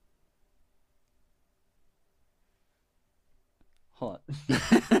 Hold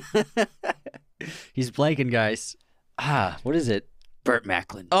on. He's blanking, guys. What is it? Burt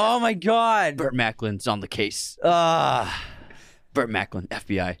Macklin. Oh my God. Burt Macklin's on the case. Burt Macklin,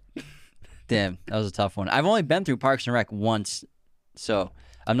 FBI. Damn, that was a tough one. I've only been through Parks and Rec once, so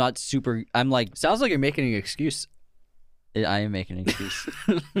I'm not super. I'm like, sounds like you're making an excuse. I am making an excuse.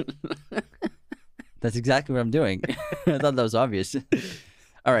 That's exactly what I'm doing. I thought that was obvious.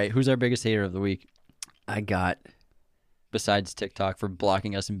 All right, who's our biggest hater of the week? I got. Besides TikTok for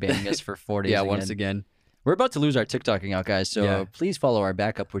blocking us and banning us for 4 days. Yeah, once again. We're about to lose our TikTok account, guys, so Yeah. please follow our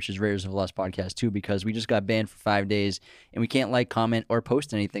backup, which is Raiders of the Lost Podcast, too, because we just got banned for 5 days, and we can't comment, or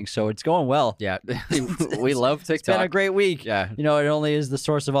post anything, so it's going well. Yeah, we love TikTok. It's been a great week. Yeah. It only is the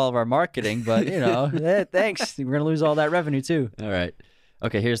source of all of our marketing, but, thanks. We're going to lose all that revenue, too. All right.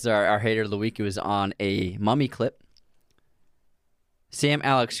 Okay, here's our hater of the week. It was on a Mummy clip. Sam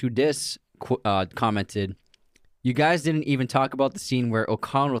Alex, who commented, "You guys didn't even talk about the scene where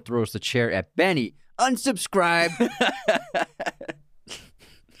O'Connell throws the chair at Benny. Unsubscribe."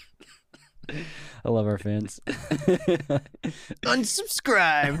 I love our fans.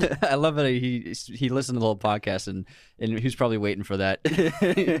 Unsubscribed. I love that he listened to the whole podcast and he was probably waiting for that.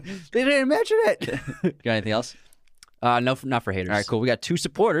 They didn't mention it. Got anything else? No, not for haters. All right, cool. We got 2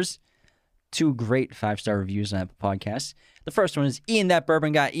 supporters, 2 great 5-star reviews on Apple Podcasts. The first one is Ian, that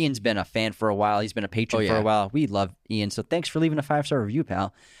bourbon guy. Ian's been a fan for a while. He's been a patron for a while. We love Ian, so thanks for leaving a 5-star review,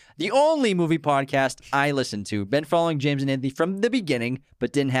 pal. The only movie podcast I listen to. Been following James and Anthony from the beginning,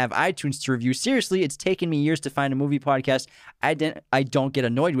 but didn't have iTunes to review. Seriously, it's taken me years to find a movie podcast I don't get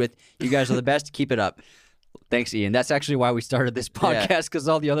annoyed with. You guys are the best. Keep it up. Thanks, Ian. That's actually why we started this podcast, because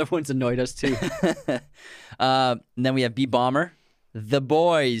all the other ones annoyed us too. And then we have B Bomber, The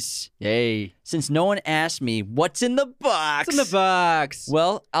Boys. Yay! Since no one asked me what's in the box, What's in the box?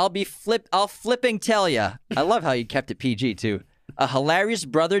 well, I'll flipping tell ya. I love how you kept it PG too. A hilarious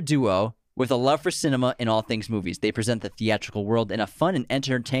brother duo with a love for cinema and all things movies. They present the theatrical world in a fun and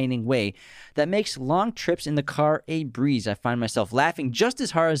entertaining way that makes long trips in the car a breeze. I find myself laughing just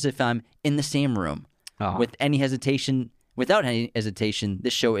as hard as if I'm in the same room. Without any hesitation,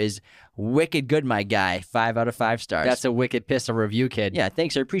 this show is wicked good, my guy. 5 out of 5 stars. That's a wicked pistol review, kid. Yeah,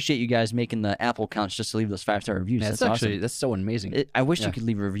 thanks. I appreciate you guys making the Apple counts just to leave those 5-star reviews. That's awesome. That's so amazing. I wish you could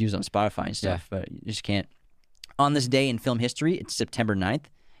leave reviews on Spotify and stuff, but you just can't. On this day in film history, it's September 9th.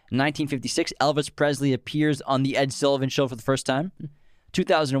 In 1956, Elvis Presley appears on The Ed Sullivan Show for the first time.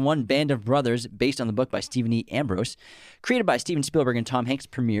 2001, Band of Brothers, based on the book by Stephen E. Ambrose, created by Steven Spielberg and Tom Hanks,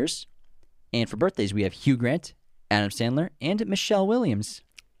 premieres. And for birthdays, we have Hugh Grant, Adam Sandler, and Michelle Williams.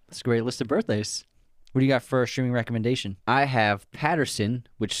 That's a great list of birthdays. What do you got for a streaming recommendation? I have Patterson,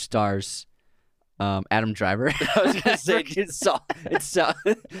 which stars Adam Driver. I was going to say it's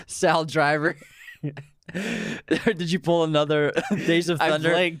Sal Driver. Did you pull another Days of Thunder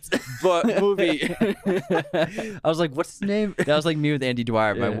movie? I was like, what's his name? That was like me with Andy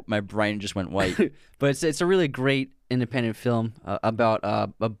Dwyer. Yeah. My brain just went white. But it's a really great independent film about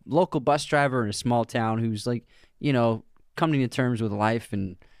a local bus driver in a small town who's like, coming to terms with life,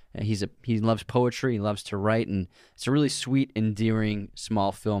 and he loves poetry, he loves to write, and it's a really sweet, endearing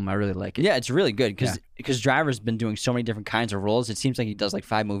small film. I really like it. Yeah, it's really good because Driver's been doing so many different kinds of roles. It seems like he does like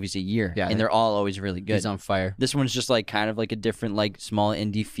 5 movies a year, and they're all always really good. He's on fire. This one's just like kind of like a different like small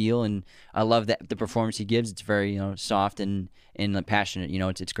indie feel, and I love that the performance he gives. It's very soft and passionate.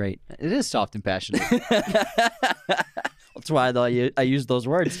 It's great. It is soft and passionate. That's why I use those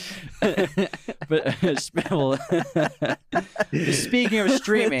words. But speaking of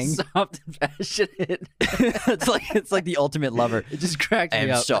streaming, soft and passionate. it's like the ultimate lover. It just cracks me up.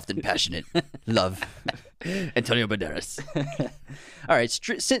 I am soft and passionate. Love. Antonio Banderas. All right.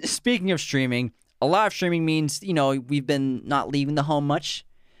 Speaking of streaming, a lot of streaming means we've been not leaving the home much,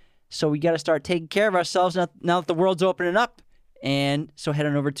 so we got to start taking care of ourselves now that the world's opening up. And so head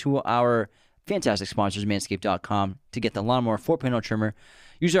on over to our fantastic sponsors, manscaped.com, to get the Lawnmower 4.0 trimmer.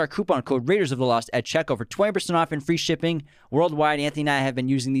 Use our coupon code Raiders of the Lost at checkout for 20% off and free shipping worldwide. Anthony and I have been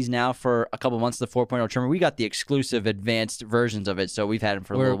using these now for a couple months, the 4.0 trimmer. We got the exclusive advanced versions of it, so we've had them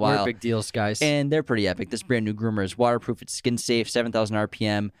for a little while. We're big deals, guys. And they're pretty epic. This brand new groomer is waterproof. It's skin safe, 7,000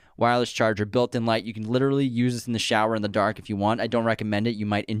 RPM, wireless charger, built-in light. You can literally use this in the shower in the dark if you want. I don't recommend it. You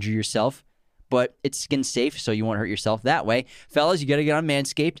might injure yourself, but it's skin safe, so you won't hurt yourself that way. Fellas, you got to get on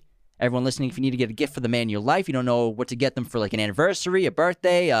Manscaped. Everyone listening, if you need to get a gift for the man in your life, you don't know what to get them for like an anniversary, a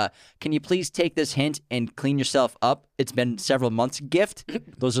birthday, can you please take this hint and clean yourself up? It's been several months gift.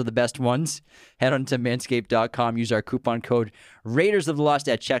 Those are the best ones. Head on to manscaped.com. Use our coupon code Raiders of the Lost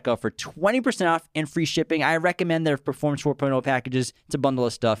at checkout for 20% off and free shipping. I recommend their Performance 4.0 packages. It's a bundle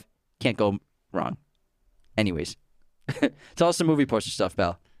of stuff. Can't go wrong. Anyways, tell us some movie poster stuff,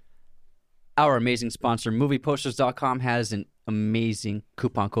 pal. Our amazing sponsor, movieposters.com, has an amazing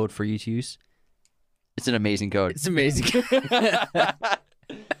coupon code for you to use. It's an amazing code. It's amazing.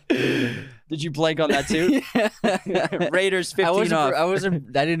 Did you blank on that too? Raiders 15 off.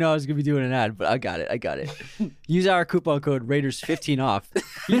 I didn't know I was gonna be doing an ad, but I got it. Use our coupon code Raiders 15 off.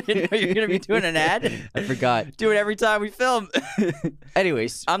 You didn't know you were gonna be doing an ad? I forgot. Do it every time we film.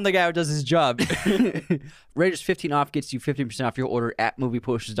 Anyways, I'm the guy who does his job. Raiders 15 off gets you 15% off your order at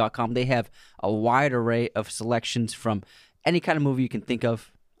movieposters.com. They have a wide array of selections from any kind of movie you can think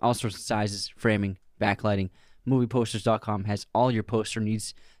of, all sorts of sizes, framing, backlighting. Movieposters.com has all your poster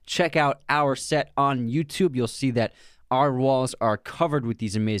needs. Check out our set on YouTube. You'll see that our walls are covered with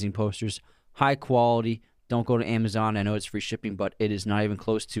these amazing posters. High quality. Don't go to Amazon. I know it's free shipping, but it is not even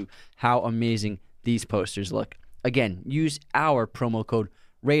close to how amazing these posters look. Again, use our promo code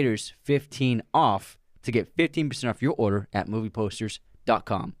Raiders15 off to get 15% off your order at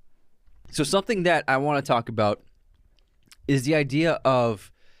movieposters.com. So something that I want to talk about is the idea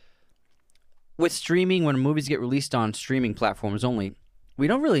of, with streaming, when movies get released on streaming platforms only, we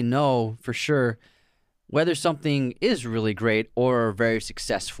don't really know for sure whether something is really great or very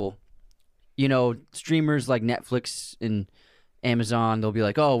successful. Streamers like Netflix and Amazon, they'll be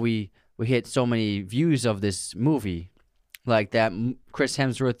like, oh, we hit so many views of this movie. Like that Chris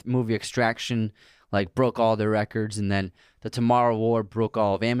Hemsworth movie Extraction, like broke all their records, and then the Tomorrow War broke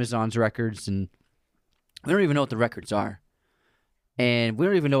all of Amazon's records, and we don't even know what the records are. And we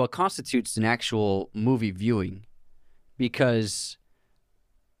don't even know what constitutes an actual movie viewing, because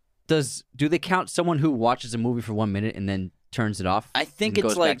do they count someone who watches a movie for 1 minute and then turns it off? I think and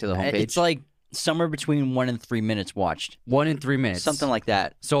it's goes like back to the homepage? it's like somewhere between 1 and 3 minutes watched. 1 and 3 minutes, Something like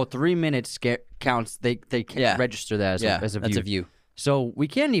that. So 3 minutes counts. They can register that as a view. That's a view. So we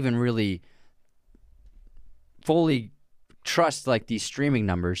can't even really fully trust like these streaming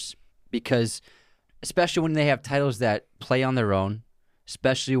numbers, because especially when they have titles that play on their own,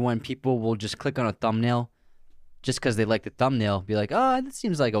 especially when people will just click on a thumbnail just because they like the thumbnail, be like, oh, that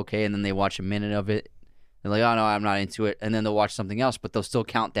seems like okay, and then they watch a minute of it. They're like, oh, no, I'm not into it, and then they'll watch something else, but they'll still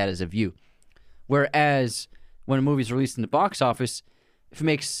count that as a view. Whereas when a movie's released in the box office, if it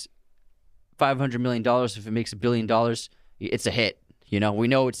makes $500 million, if it makes $1 billion, it's a hit. You know, we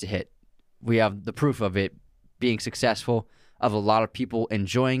know it's a hit. We have the proof of it being successful, of a lot of people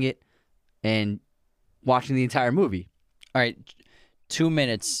enjoying it and watching the entire movie. All right, 2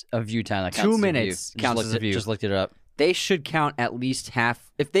 minutes of view time. That counts 2 as a minutes view. counts as a view. Just looked it up. They should count at least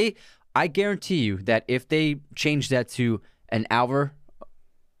half. I guarantee you that if they change that to an hour,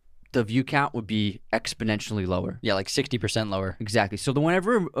 the view count would be exponentially lower. Yeah, like 60% lower. Exactly. So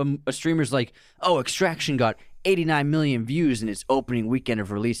whenever a streamer's like, oh, Extraction got 89 million views in its opening weekend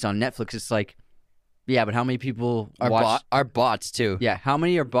of release on Netflix, it's like, yeah, but how many people watch? Our bots, too. Yeah, how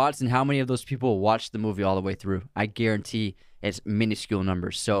many are bots, and how many of those people watch the movie all the way through? I guarantee it's minuscule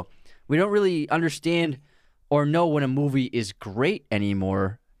numbers. So we don't really understand or know when a movie is great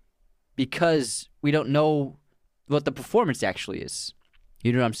anymore, because we don't know what the performance actually is.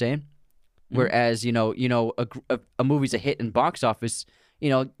 You know what I'm saying? Mm-hmm. Whereas, a movie's a hit in box office,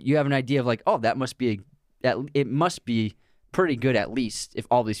 you have an idea of like, oh, it must be pretty good at least if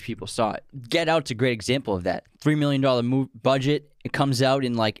all these people saw it. Get Out's a great example of that. $3 million budget. It comes out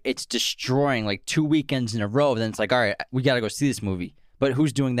and like it's destroying like 2 weekends in a row. Then it's like, all right, we got to go see this movie. But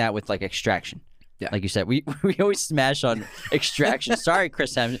who's doing that with like Extraction? Yeah. Like you said, we always smash on Extraction. Sorry,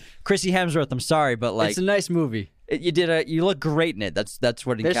 Chrissy Hemsworth. I'm sorry, but like it's a nice movie. You look great in it. That's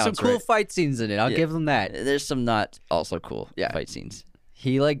what it There's counts. There's some cool right? fight scenes in it. I'll give them that. There's some not also cool fight scenes.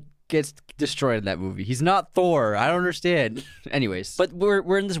 He like gets destroyed in that movie. He's not Thor. I don't understand. Anyways, but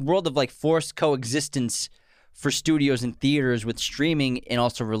we're in this world of like forced coexistence for studios and theaters with streaming and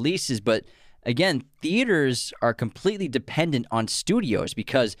also releases. But again, theaters are completely dependent on studios,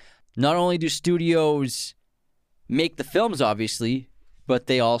 because not only do studios make the films, obviously, but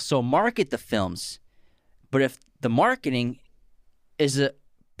they also market the films. But if the marketing is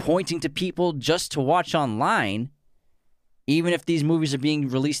pointing to people just to watch online, even if these movies are being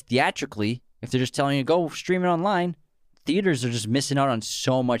released theatrically, if they're just telling you go stream it online, theaters are just missing out on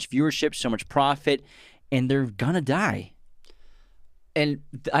so much viewership, so much profit, and they're gonna die. And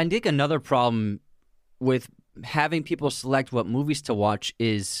I think another problem with having people select what movies to watch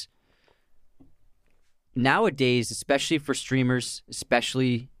is nowadays, especially for streamers,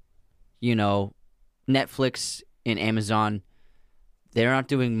 especially, Netflix and Amazon, they're not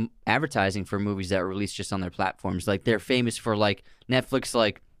doing advertising for movies that are released just on their platforms. Like, they're famous for, like, Netflix,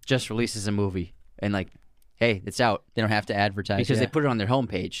 like, just releases a movie and, like, hey, it's out. They don't have to advertise because they put it on their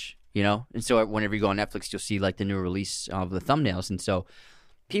homepage, And so whenever you go on Netflix, you'll see, like, the new release of the thumbnails. And so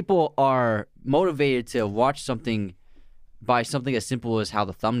people are motivated to watch something by something as simple as how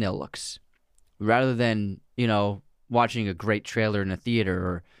the thumbnail looks, rather than, watching a great trailer in a theater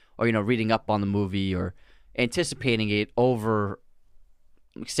or reading up on the movie or anticipating it over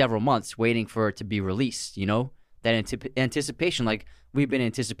several months, waiting for it to be released. That anticipation, like we've been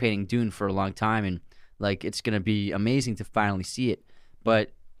anticipating Dune for a long time, and like it's gonna be amazing to finally see it.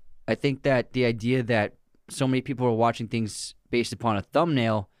 But I think that the idea that so many people are watching things based upon a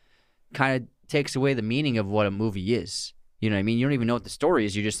thumbnail kind of takes away the meaning of what a movie is. You know what I mean? You don't even know what the story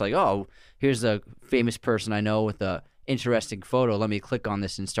is. You're just like, oh, here's a famous person I know with a interesting photo. Let me click on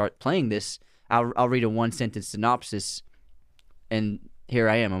this and start playing this. I'll read a one-sentence synopsis, and here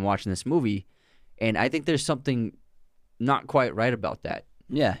I am. I'm watching this movie, and I think there's something not quite right about that.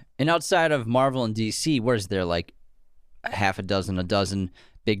 Yeah, and outside of Marvel and DC, what is there, like a dozen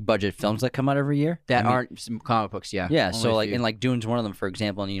big-budget films that come out every year? That aren't some comic books, yeah. Yeah, so like, and like Dune's one of them, for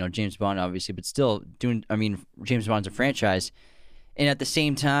example, and James Bond, obviously, but still, James Bond's a franchise. And at the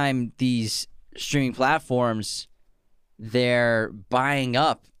same time, these streaming platforms, they're buying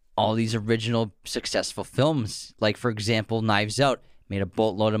up all these original successful films. Like, for example, Knives Out made a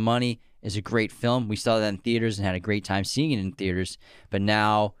boatload of money, is a great film. We saw that in theaters and had a great time seeing it in theaters. But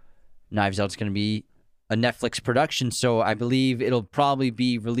now Knives Out's going to be a Netflix production, so I believe it'll probably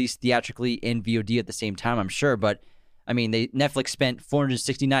be released theatrically in VOD at the same time, I'm sure. But, I mean, Netflix spent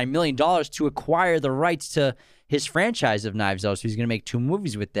 $469 million to acquire the rights to his franchise of Knives Out, so he's going to make 2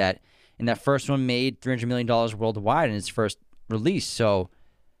 movies with that. And that first one made $300 million worldwide in its first release, so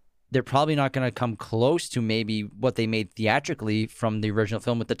they're probably not going to come close to maybe what they made theatrically from the original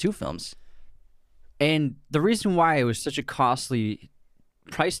film with the 2 films. And the reason why it was such a costly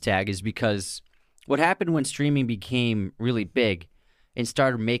price tag is because what happened when streaming became really big and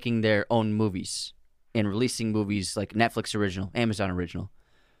started making their own movies and releasing movies like Netflix original, Amazon original,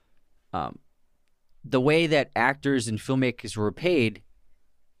 the way that actors and filmmakers were paid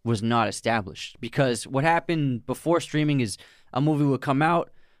was not established. Because what happened before streaming is a movie would come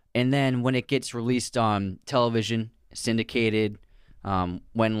out, and then when it gets released on television, syndicated, when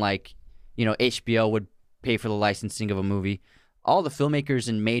HBO would pay for the licensing of a movie, all the filmmakers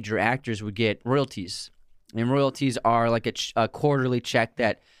and major actors would get royalties. And royalties are like a quarterly check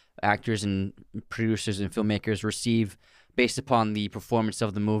that actors and producers and filmmakers receive based upon the performance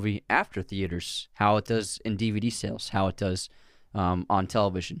of the movie after theaters, how it does in DVD sales, how it does on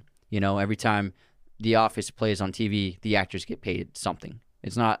television. Every time The Office plays on TV, the actors get paid something.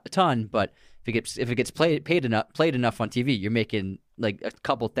 It's not a ton, but if it gets played enough on TV, you're making like a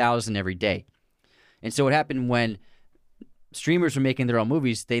couple thousand every day. And so what happened when streamers were making their own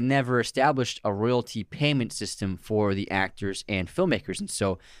movies, they never established a royalty payment system for the actors and filmmakers. And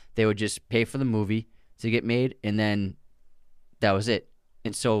so they would just pay for the movie to get made, and then that was it.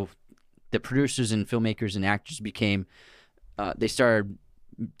 And so the producers and filmmakers and actors they started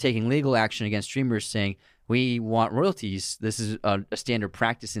taking legal action against streamers saying, we want royalties. This is a standard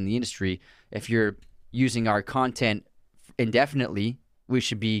practice in the industry. If you're using our content indefinitely, we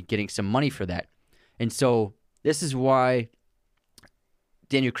should be getting some money for that. And so this is why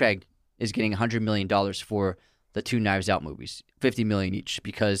Daniel Craig is getting $100 million for the 2 Knives Out movies, $50 million each,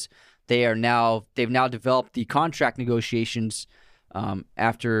 because they've now developed the contract negotiations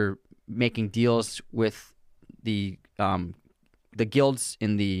after making deals with the guilds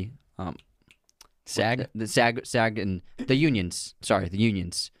in the SAG and the unions. Sorry, the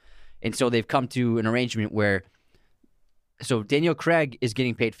unions. And so they've come to an arrangement where Daniel Craig is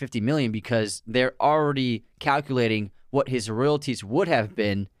getting paid $50 million because they're already calculating what his royalties would have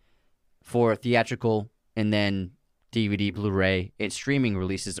been for theatrical and then DVD, Blu-ray, and streaming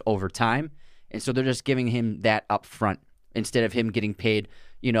releases over time. And so they're just giving him that up front instead of him getting paid,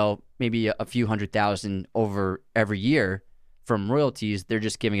 maybe a few $100,000 over every year from royalties. They're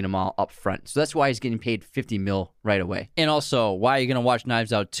just giving him all up front. So that's why he's getting paid $50 million right away. And also, why are you going to watch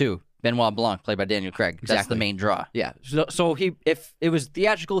Knives Out 2? Benoit Blanc, played by Daniel Craig. Exactly. That's the main draw. Yeah. So if it was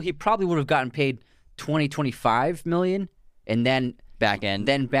theatrical, he probably would have gotten paid $25 million, and then back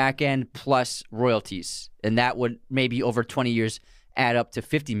end plus royalties, and that would maybe over 20 years add up to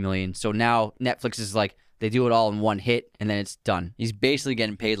 $50 million. So now Netflix is like, they do it all in one hit, and then it's done. He's basically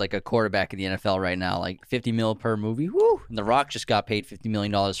getting paid like a quarterback in the NFL right now, like $50 million per movie. Woo! And The Rock just got paid $50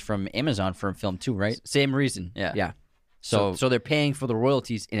 million from Amazon for a film too, right? Same reason. Yeah. So they're paying for the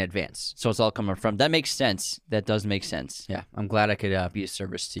royalties in advance. So it's all coming from. That makes sense. That does make sense. Yeah, I'm glad I could be of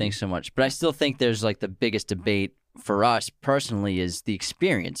service to you. Thanks so much. But I still think there's like the biggest debate for us personally is the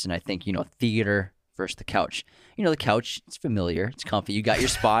experience. And I think, theater versus the couch. The couch, it's familiar. It's comfy. You got your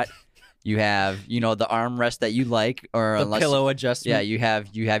spot. You have, the armrest that you like. Or the pillow adjustment. Yeah, you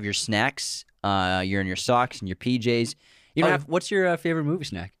have your snacks. You're in your socks and your PJs. What's your favorite movie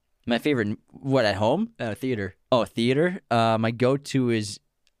snack? My favorite, what, at home? Theater. Oh, theater. My go-to is,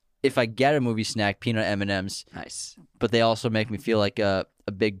 if I get a movie snack, peanut M&Ms. Nice. But they also make me feel like a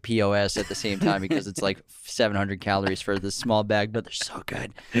big POS at the same time because it's like 700 calories for this small bag, but they're so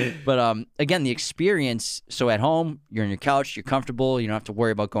good. But again, the experience, so at home, you're on your couch, you're comfortable, you don't have to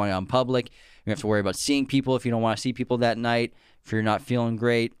worry about going out in public, you don't have to worry about seeing people if you don't want to see people that night, if you're not feeling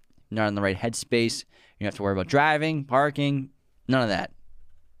great, not in the right headspace, you don't have to worry about driving, parking, none of that.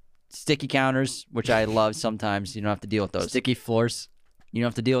 Sticky counters, which I love sometimes. You don't have to deal with those. Sticky floors. You don't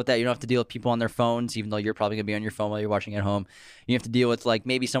have to deal with that. You don't have to deal with people on their phones, even though you're probably going to be on your phone while you're watching at home. You have to deal with, like,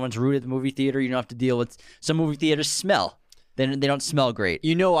 maybe someone's rude at the movie theater. You don't have to deal with some movie theaters smell. They don't smell great.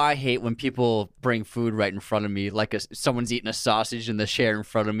 I hate when people bring food right in front of me, like someone's eating a sausage in the chair in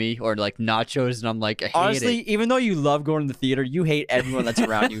front of me, or like nachos, and I'm like, I hate Honestly, it. Even though you love going to the theater, you hate everyone that's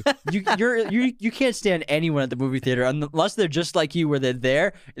around you. You can't stand anyone at the movie theater unless they're just like you, where they're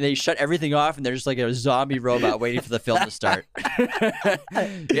there and they shut everything off and they're just like a zombie robot waiting for the film to start.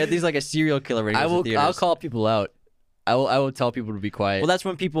 Yeah, these like a serial killer. I'll call people out. I will tell people to be quiet. Well, that's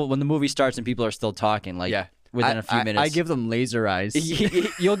when the movie starts and people are still talking. Like, yeah. within a few minutes. I give them laser eyes.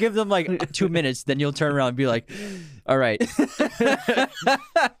 You'll give them like 2 minutes, then you'll turn around and be like, all right.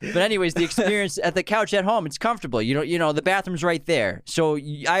 But anyways, the experience at the couch at home, it's comfortable. You know, the bathroom's right there. So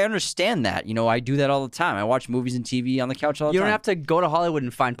I understand that. You know, I do that all the time. I watch movies and TV on the couch all the time. You don't have to go to Hollywood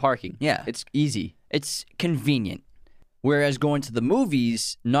and find parking. Yeah. It's easy. It's convenient. Whereas going to the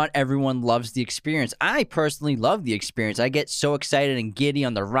movies, not everyone loves the experience. I personally love the experience. I get so excited and giddy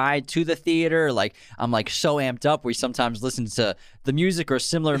on the ride to the theater. Like, I'm like so amped up. We sometimes listen to the music or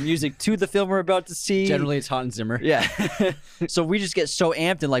similar music to the film we're about to see. Generally, it's Hans Zimmer. Yeah. So we just get so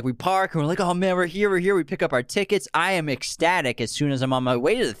amped and like we park and we're like, oh man, we're here. We pick up our tickets. I am ecstatic as soon as I'm on my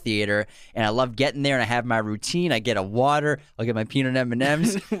way to the theater, and I love getting there and I have my routine. I get a water. I'll get my peanut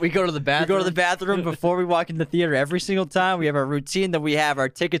M&Ms. We go to the bathroom. We go to the bathroom before we walk in the theater every single time. We have our routine. Then we have our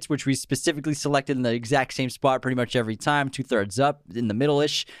tickets, which we specifically selected in the exact same spot pretty much every time. 2/3 up in the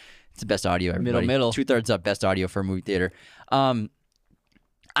middle-ish. It's the best audio, everybody. Middle. 2/3 up, best audio for a movie theater.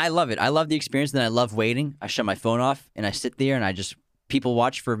 I love it. I love the experience. Then I love waiting. I shut my phone off and I sit there and I just people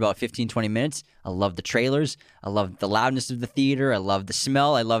watch for about 15, 20 minutes. I love the trailers. I love the loudness of the theater. I love the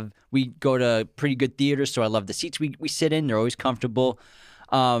smell. We go to pretty good theaters, so I love the seats we sit in. They're always comfortable.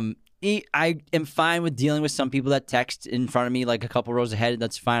 I am fine with dealing with some people that text in front of me like a couple rows ahead.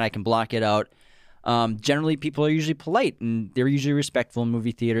 That's fine. I can block it out. Generally, people are usually polite and they're usually respectful in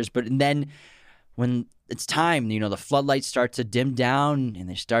movie theaters. But then when it's time, you know, the floodlights start to dim down and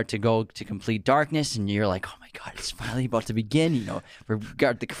they start to go to complete darkness, and you're like, oh my God, it's finally about to begin. You know, we've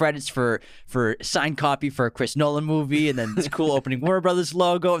got the credits for signed copy for a Chris Nolan movie, and then this cool opening Warner Brothers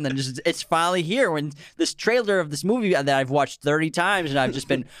logo, and then just it's finally here. When this trailer of this movie that I've watched 30 times, and I've just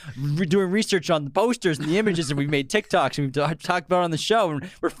been doing research on the posters and the images, and we've made TikToks, and we've talked about it on the show, and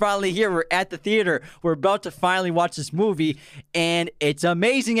we're finally here. We're at the theater. We're about to finally watch this movie, and it's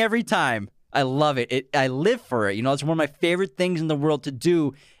amazing every time. I love it. I live for it. You know, it's one of my favorite things in the world to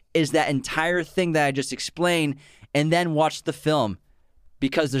do is that entire thing that I just explained, and then watch the film,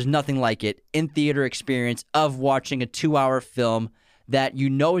 because there's nothing like it in theater experience of watching a 2-hour film that you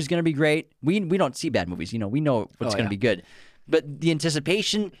know is going to be great. We don't see bad movies. You know, we know what's going to be good. But the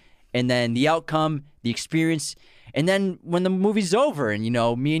anticipation and then the outcome, the experience, and then when the movie's over and, you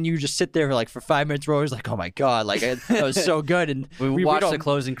know, me and you just sit there for 5 minutes, we're always like, oh my God, like that was so good. And we watch the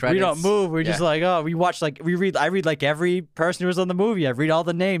closing credits. We don't move. We're just like, oh, we watch I read like every person who was on the movie. I read all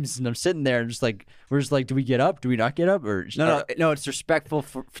the names and I'm sitting there and we're just like, do we get up? Do we not get up? Or No, it's respectful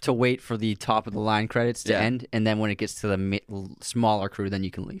to wait for the top of the line credits to end. And then when it gets to the smaller crew, then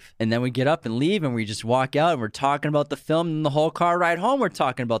you can leave. And then we get up and leave and we just walk out and we're talking about the film, and the whole car ride home we're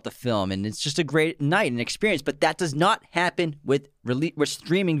talking about the film. And it's just a great night and experience. But that does not happen with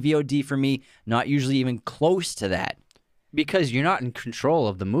streaming VOD for me, not usually even close to that. Because you're not in control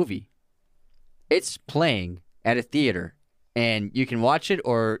of the movie. It's playing at a theater, and you can watch it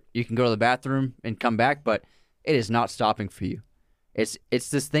or you can go to the bathroom and come back, but it is not stopping for you. It's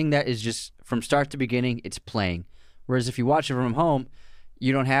this thing that is just from start to beginning, it's playing. Whereas if you watch it from home,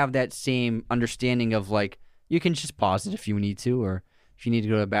 you don't have that same understanding of you can just pause it if you need to, or if you need to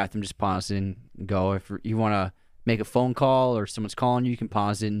go to the bathroom, just pause it and go. If you want to make a phone call or someone's calling you can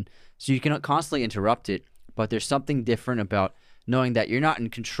pause it. And so you can constantly interrupt it, but there's something different about knowing that you're not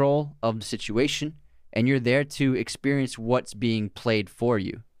in control of the situation and you're there to experience what's being played for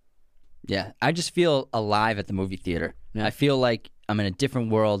you. Yeah, I just feel alive at the movie theater. Yeah. I feel like I'm in a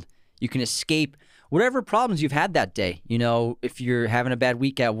different world. You can escape whatever problems you've had that day. You know, if you're having a bad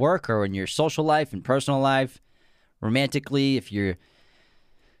week at work or in your social life and personal life, romantically, if you're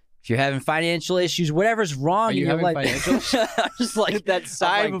having financial issues, whatever's wrong in your life. Financial issues? Just like that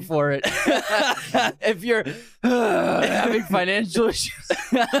sigh before it. If you're having financial issues.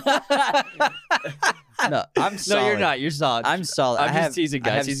 No, I'm solid. No, you're not. You're solid. I'm solid. I'm just teasing,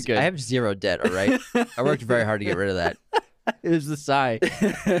 guys. He's good. I have zero debt, all right? I worked very hard to get rid of that. It was the sigh.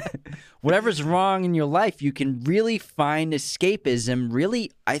 Whatever's wrong in your life, you can really find escapism,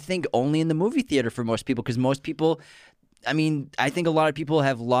 really, I think, only in the movie theater for most people, because most people... I mean, I think a lot of people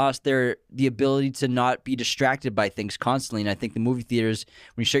have lost the ability to not be distracted by things constantly. And I think the movie theaters,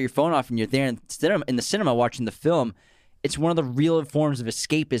 when you shut your phone off and you're there in the cinema watching the film, it's one of the real forms of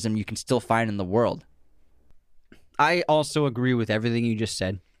escapism you can still find in the world. I also agree with everything you just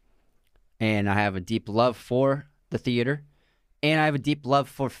said. And I have a deep love for the theater. And I have a deep love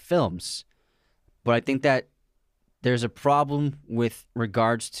for films. But I think that there's a problem with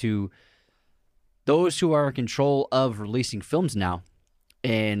regards to those who are in control of releasing films now.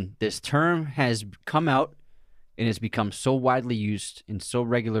 And this term has come out and has become so widely used and so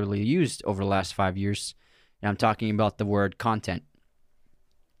regularly used over the last 5 years. And I'm talking about the word content.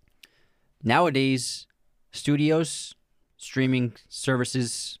 Nowadays, studios, streaming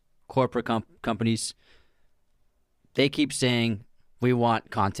services, corporate companies, they keep saying, we want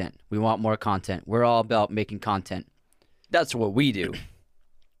content. We want more content. We're all about making content. That's what we do.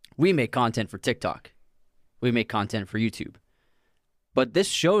 We make content for TikTok. We make content for YouTube. But this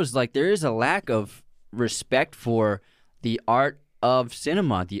shows like there is a lack of respect for the art of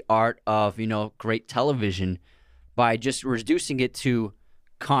cinema, the art of, great television, by just reducing it to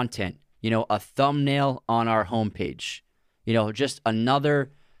content, a thumbnail on our homepage, just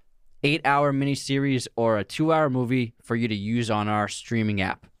another 8-hour miniseries or a 2-hour movie for you to use on our streaming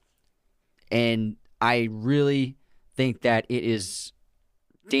app. And I really think that it is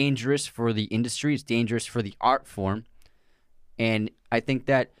dangerous for the industry. It's dangerous for the art form. And I think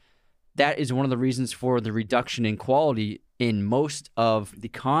that that is one of the reasons for the reduction in quality in most of the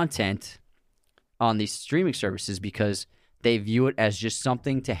content on these streaming services, because they view it as just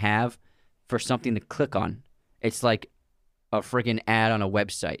something to have for something to click on. It's like a friggin' ad on a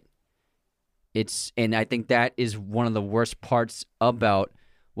website. And I think that is one of the worst parts about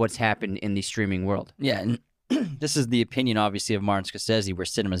what's happened in the streaming world. Yeah, and this is the opinion, obviously, of Martin Scorsese, where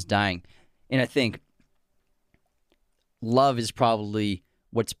cinema's dying. And I think love is probably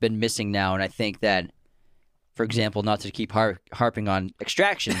what's been missing now. And I think that, for example, not to keep harping on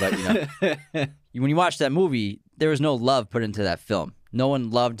Extraction, but, when you watch that movie, there was no love put into that film. No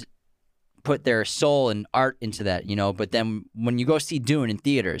one put their soul and art into that, But then when you go see Dune in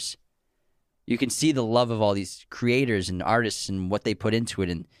theaters, you can see the love of all these creators and artists and what they put into it.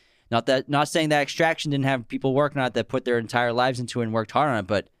 And not saying that Extraction didn't have people working on it that put their entire lives into it and worked hard on it,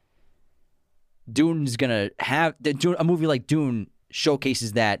 but Dune's gonna have a movie like Dune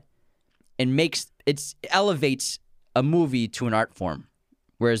showcases that and elevates a movie to an art form.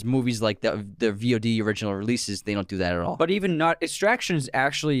 Whereas movies like the VOD original releases, they don't do that at all. But even not Extractions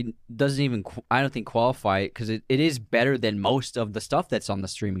actually doesn't even, I don't think, qualify because it is better than most of the stuff that's on the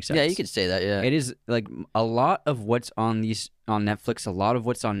streaming sites. Yeah, you could say that. Yeah, it is like a lot of what's on Netflix. A lot of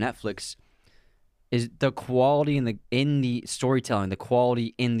what's on Netflix is the quality in the storytelling, the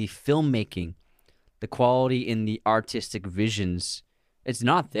quality in the filmmaking, the quality in the artistic visions. It's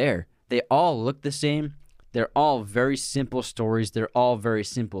not there. They all look the same. They're all very simple stories. They're all very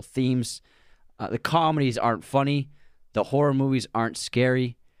simple themes. The comedies aren't funny. The horror movies aren't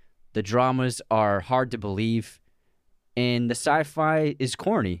scary. The dramas are hard to believe. And the sci-fi is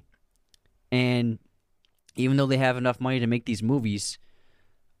corny. And even though they have enough money to make these movies,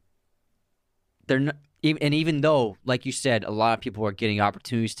 they're not. And even though, like you said, a lot of people are getting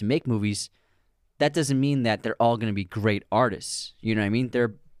opportunities to make movies, that doesn't mean that they're all going to be great artists. You know what I mean? There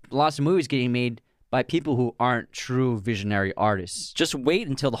are lots of movies getting made by people who aren't true visionary artists. Just wait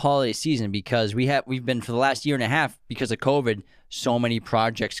until the holiday season, because we've been, for the last year and a half, because of COVID, so many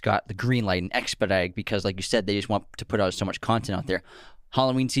projects got the green light and expedited because, like you said, they just want to put out so much content out there.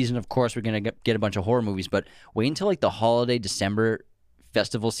 Halloween season, of course, we're going to get a bunch of horror movies, but wait until like the holiday December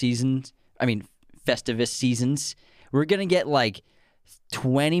Festivus seasons. We're going to get like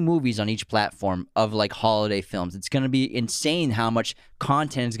 20 movies on each platform of like holiday films. It's going to be insane how much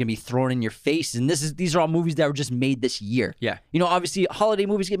content is going to be thrown in your face. And these are all movies that were just made this year. Yeah. Obviously holiday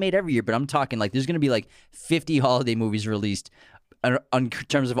movies get made every year, but I'm talking like there's going to be like 50 holiday movies released in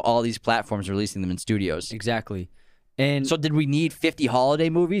terms of all these platforms releasing them in studios. Exactly. And so did we need 50 holiday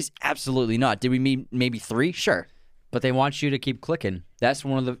movies? Absolutely not. Did we need maybe 3? Sure. But they want you to keep clicking. That's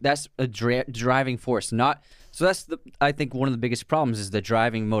a driving force. I think one of the biggest problems is the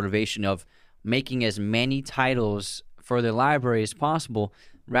driving motivation of making as many titles for their library as possible,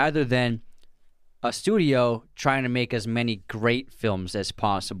 rather than a studio trying to make as many great films as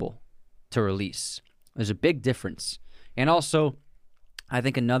possible to release. There's a big difference. And also, I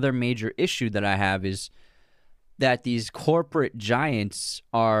think another major issue that I have is that these corporate giants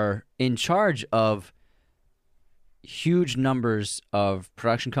are in charge of huge numbers of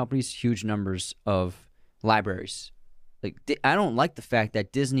production companies, huge numbers of libraries. Like, I don't like the fact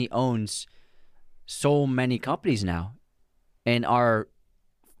that Disney owns so many companies now and are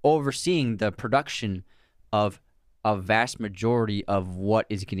overseeing the production of a vast majority of what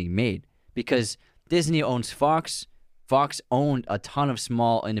is getting made. Because Disney owns Fox. Fox owned a ton of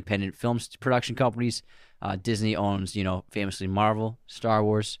small independent films production companies. Disney owns, famously Marvel, Star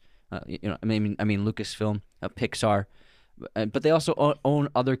Wars, Lucasfilm, Pixar. But they also own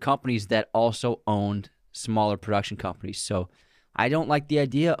other companies that also owned smaller production companies. So I don't like the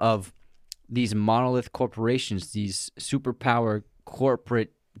idea of these monolith corporations, these superpower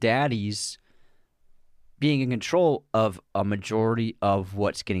corporate daddies being in control of a majority of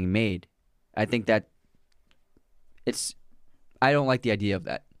what's getting made. I think that I don't like the idea of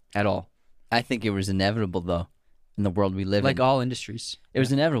that at all. I think it was inevitable, though, in the world we live in. Like all industries. It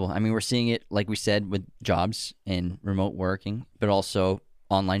was inevitable. I mean, we're seeing it, like we said, with jobs and remote working, but also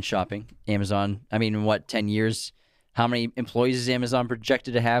online shopping. Amazon, I mean, 10 years? How many employees is Amazon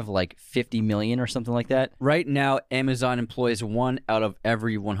projected to have? Like 50 million or something like that? Right now, Amazon employs 1 out of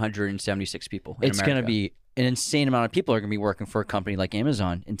every 176 people in It's going to America. be an insane amount of people are going to be working for a company like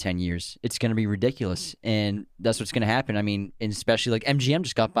Amazon in 10 years. It's going to be ridiculous. And that's what's going to happen. I mean, and especially like MGM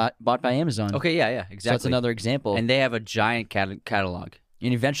just got bought by Amazon. Okay, yeah, exactly. So that's another example. And they have a giant catalog.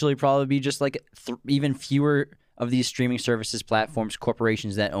 And eventually probably be just like even fewer of these streaming services, platforms,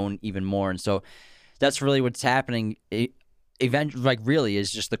 corporations that own even more. And so that's really what's happening. Really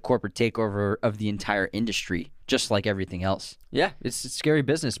is just the corporate takeover of the entire industry, just like everything else. Yeah, it's scary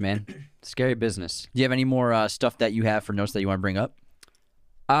business, man. Scary business. Do you have any more stuff that you have for notes that you want to bring up?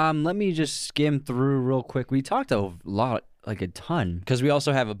 Let me just skim through real quick. We talked a lot, like a ton. Because we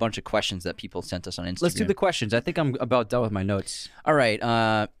also have a bunch of questions that people sent us on Instagram. Let's do the questions. I think I'm about done with my notes. All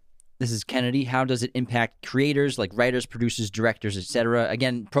right. This is Kennedy. How does it impact creators like writers, producers, directors, etc.?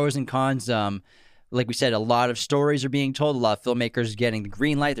 Again, pros and cons. Like we said, a lot of stories are being told. A lot of filmmakers are getting the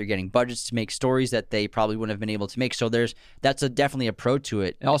green light. They're getting budgets to make stories that they probably wouldn't have been able to make. So that's definitely a pro to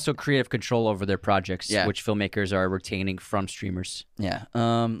it. And also creative control over their projects, Yeah. which filmmakers are retaining from streamers. Yeah.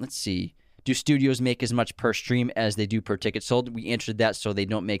 Let's see. Do studios make as much per stream as they do per ticket sold? We answered that, so they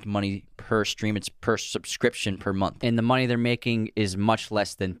don't make money per stream. It's per subscription per month. And the money they're making is much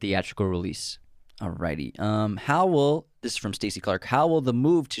less than theatrical release. Alrighty. This is from Stacey Clark. How will the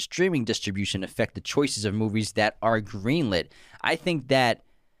move to streaming distribution affect the choices of movies that are greenlit? I think that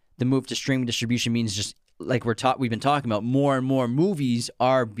the move to streaming distribution means just like we've been talking about, more and more movies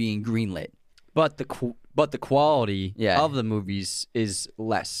are being greenlit. But the quality Yeah. of the movies is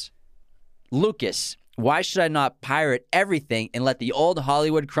less. Lucas, why should I not pirate everything and let the old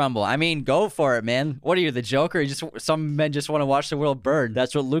Hollywood crumble? I mean, go for it, man. What are you, the Joker? Some men just want to watch the world burn.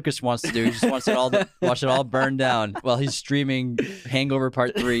 That's what Lucas wants to do. He just wants it all to watch it all burn down while he's streaming Hangover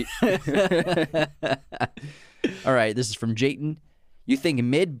Part 3. All right, this is from Jayton. You think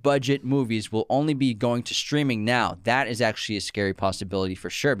mid-budget movies will only be going to streaming now? That is actually a scary possibility for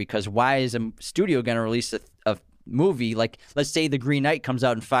sure, because why is a studio going to release a movie? Like, let's say The Green Knight comes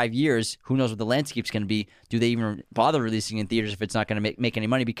out in 5 years. Who knows what the landscape's going to be? Do they even bother releasing in theaters if it's not going to make any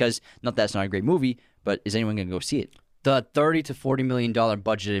money? Because, not that it's not a great movie, but is anyone going to go see it? The $30 to $40 million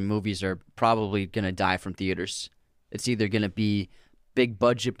budget in movies are probably going to die from theaters. It's either going to be big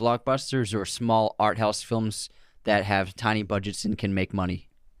budget blockbusters or small art house films that have tiny budgets and can make money.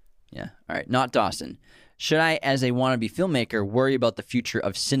 Yeah. All right. Not Dawson. Should I, as a wannabe filmmaker, worry about the future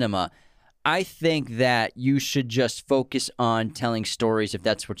of cinema? I think that you should just focus on telling stories if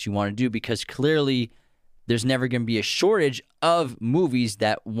that's what you want to do, because clearly there's never going to be a shortage of movies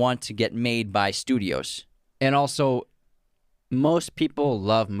that want to get made by studios. And also, most people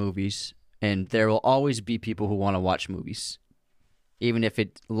love movies, and there will always be people who want to watch movies. Even if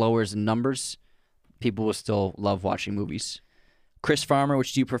it lowers numbers, people will still love watching movies. Chris Farmer,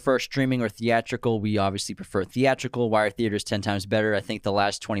 which do you prefer, streaming or theatrical? We obviously prefer theatrical. Why are theaters 10 times better? I think the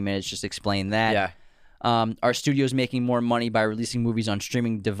last 20 minutes just explained that. Yeah. Are studios making more money by releasing movies on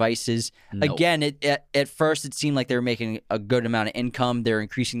streaming devices? Nope. Again, at first it seemed like they were making a good amount of income. They're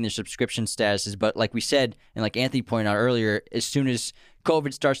increasing their subscription statuses. But like we said, and like Anthony pointed out earlier, as soon as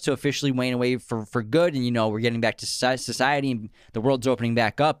COVID starts to officially wane away for good, and we're getting back to society and the world's opening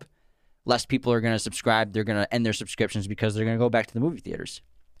back up, less people are going to subscribe. They're going to end their subscriptions because they're going to go back to the movie theaters,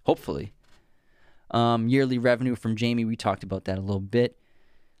 hopefully. Yearly revenue from Jamie, we talked about that a little bit.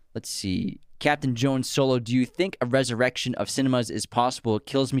 Let's see. Captain Jones Solo, do you think a resurrection of cinemas is possible? It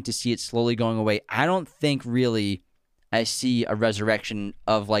kills me to see it slowly going away. I don't think really I see a resurrection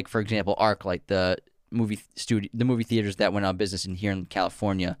of, like, for example, ArcLight, the movie theaters that went out of business here in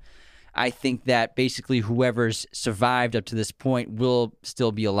California. I think that basically whoever's survived up to this point will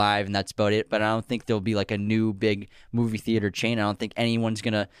still be alive, and that's about it. But I don't think there'll be like a new big movie theater chain. I don't think anyone's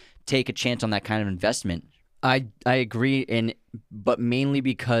going to take a chance on that kind of investment. I agree, but mainly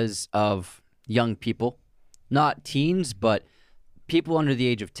because of young people. Not teens, but people under the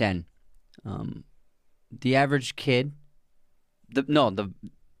age of 10. The average kid, the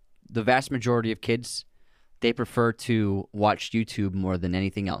vast majority of kids, they prefer to watch YouTube more than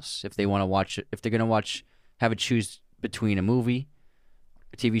anything else. If they want to watch it, if they're going to have a choose between a movie,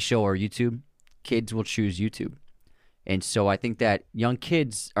 a TV show, or YouTube, kids will choose YouTube. And so I think that young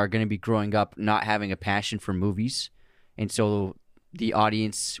kids are going to be growing up not having a passion for movies. And so the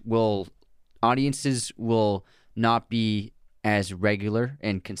audiences will not be as regular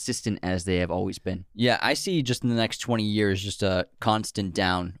and consistent as they have always been. Yeah, I see just in the next 20 years just a constant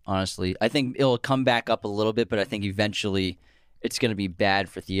down, honestly. I think it'll come back up a little bit, but I think eventually it's going to be bad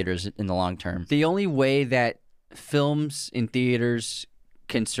for theaters in the long term. The only way that films in theaters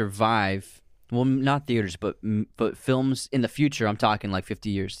can survive, well, not theaters, but films in the future, I'm talking like 50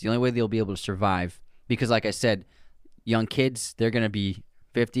 years, the only way they'll be able to survive, because like I said, young kids, they're going to be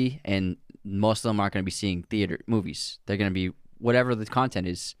 50, and most of them aren't going to be seeing theater movies. They're going to be whatever the content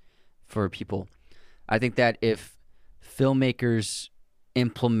is for people. I think that if filmmakers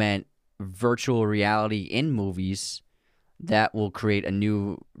implement virtual reality in movies, that will create a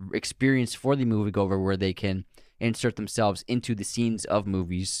new experience for the moviegoer where they can insert themselves into the scenes of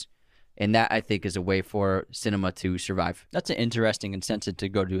movies. And that, I think, is a way for cinema to survive. That's an interesting incentive to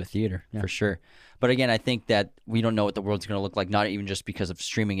go to a theater, for sure. But again, I think that we don't know what the world's going to look like, not even just because of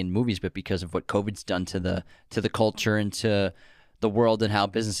streaming in movies, but because of what COVID's done to the culture and to the world and how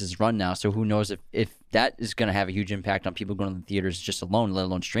businesses run now. So who knows if that is going to have a huge impact on people going to the theaters just alone, let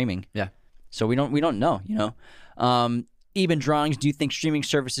alone streaming. Yeah. So we don't know, you know. Even drawings, do you think streaming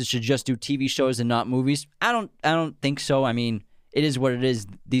services should just do TV shows and not movies? I don't think so. I mean, it is what it is.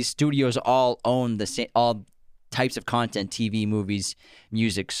 These studios all own all types of content, TV, movies,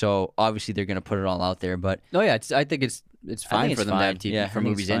 music. So obviously they're going to put it all out there. But I think it's fine for them to have TV, for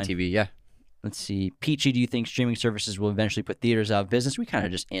movies and TV. Yeah. Let's see. Peachy, do you think streaming services will eventually put theaters out of business? We kind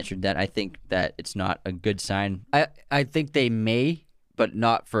of just answered that. I think that it's not a good sign. I think they may, but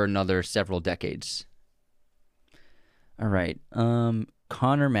not for another several decades. All right.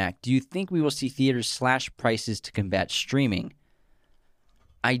 Connor Mack, do you think we will see theaters slash prices to combat streaming?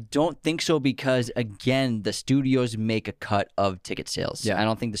 I don't think so because, again, the studios make a cut of ticket sales. Yeah. I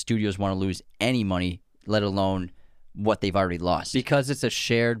don't think the studios want to lose any money, let alone what they've already lost. Because it's a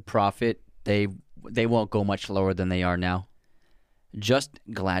shared profit, they won't go much lower than they are now. Just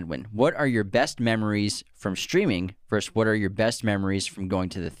Gladwin, what are your best memories from streaming versus what are your best memories from going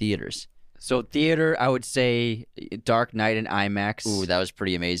to the theaters? So theater, I would say Dark Knight and IMAX. Ooh, that was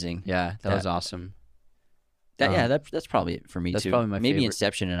pretty amazing. Yeah, that was awesome. That's probably it for me, that's too. Probably my Maybe favorite.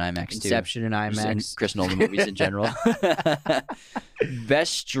 Inception and IMAX, too. Inception and IMAX. And Chris Nolan movies in general.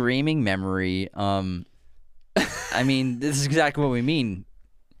 Best streaming memory. I mean, this is exactly what we mean.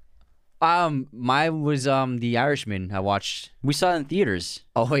 Mine was The Irishman. I watched. We saw it in theaters.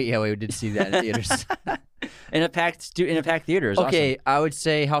 Oh wait, yeah, we did see that in theaters. in a packed theater. Okay, awesome. I would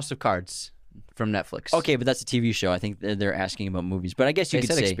say House of Cards from Netflix. Okay, but that's a TV show. I think they're asking about movies, but I guess you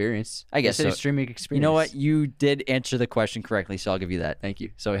could say experience. I guess they said so. Streaming experience. You know what? You did answer the question correctly, so I'll give you that. Thank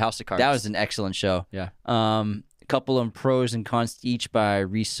you. So House of Cards. That was an excellent show. Yeah. A couple of pros and cons each by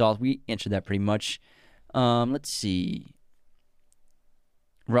Reese Salt. We answered that pretty much. Let's see.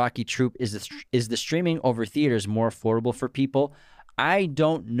 Rocky Troop, is the streaming over theaters more affordable for people? I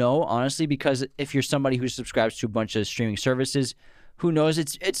don't know, honestly, because if you're somebody who subscribes to a bunch of streaming services, who knows?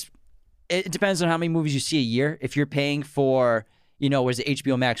 It depends on how many movies you see a year. If you're paying for, was it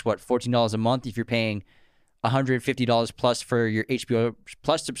HBO Max, $14 a month? If you're paying $150 plus for your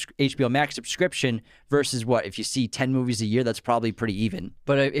HBO Max subscription versus if you see 10 movies a year, that's probably pretty even.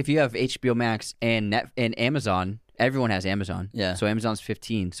 But if you have HBO Max and Amazon, everyone has Amazon. Yeah. So Amazon's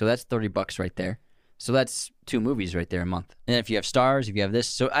 $15. So that's $30 right there. So that's 2 movies right there a month. And if you have Stars, if you have this.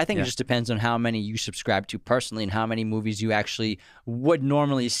 So I think it just depends on how many you subscribe to personally and how many movies you actually would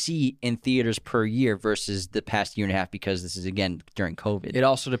normally see in theaters per year versus the past year and a half, because this is, again, during COVID. It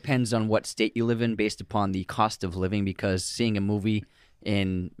also depends on what state you live in based upon the cost of living, because seeing a movie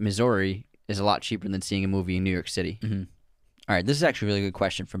in Missouri is a lot cheaper than seeing a movie in New York City. Mm-hmm. All right, this is actually a really good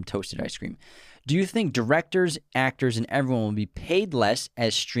question from Toasted Ice Cream. Do you think directors, actors, and everyone will be paid less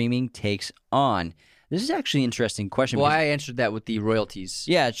as streaming takes on? This is actually an interesting question. Well, I answered that with the royalties.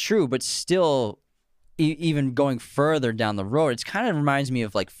 Yeah, true, but still, even going further down the road, it kind of reminds me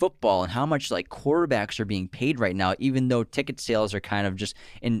of football and how much quarterbacks are being paid right now, even though ticket sales are kind of just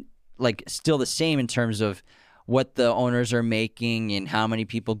still the same in terms of what the owners are making and how many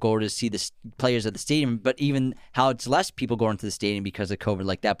people go to see the players at the stadium, but even how it's less people going to the stadium because of COVID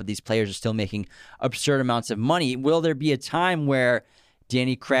like that, but these players are still making absurd amounts of money. Will there be a time where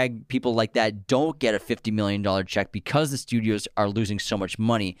Danny Craig, people like that, don't get a $50 million check because the studios are losing so much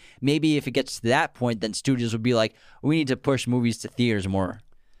money? Maybe if it gets to that point, then studios will be like, we need to push movies to theaters more.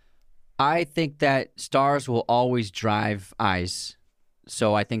 I think that stars will always drive eyes.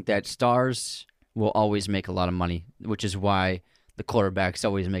 So I think that stars will always make a lot of money, which is why the quarterbacks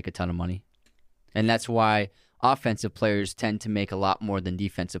always make a ton of money. And that's why offensive players tend to make a lot more than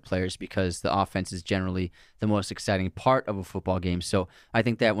defensive players, because the offense is generally the most exciting part of a football game. So I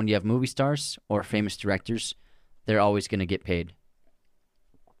think that when you have movie stars or famous directors, they're always going to get paid.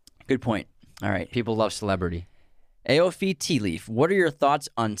 Good point. All right. People love celebrity. AOFE Tea Leaf, what are your thoughts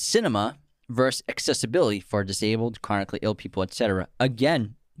on cinema versus accessibility for disabled, chronically ill people, etc.?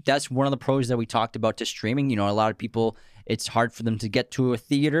 Again, that's one of the pros that we talked about to streaming. You know, a lot of people, it's hard for them to get to a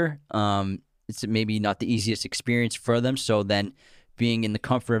theater. It's maybe not the easiest experience for them. So then being in the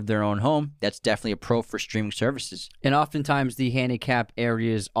comfort of their own home, that's definitely a pro for streaming services. And oftentimes the handicap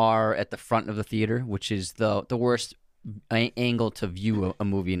areas are at the front of the theater, which is the worst angle to view a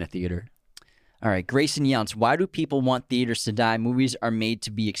movie in a theater. All right, Grayson Younts, why do people want theaters to die? Movies are made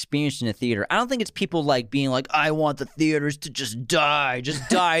to be experienced in a theater. I don't think it's people like being like, I want the theaters to just die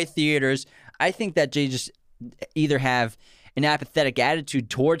theaters. I think that they just either have an apathetic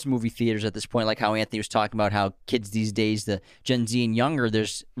attitude towards movie theaters at this point, like how Anthony was talking about how kids these days, the Gen Z and younger, they're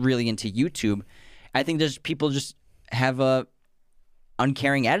really into YouTube. I think there's people just have a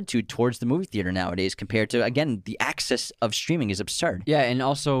uncaring attitude towards the movie theater nowadays compared to, again, the access of streaming is absurd. Yeah, and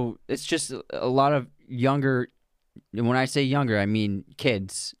also it's just a lot of younger, when I say younger, I mean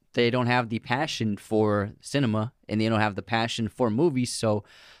kids. They don't have the passion for cinema and they don't have the passion for movies, so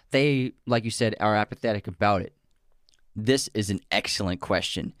they, like you said, are apathetic about it. This is an excellent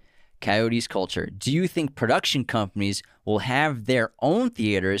question. Coyotes Culture, do you think production companies will have their own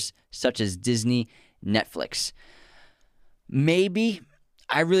theaters such as Disney, Netflix? Maybe.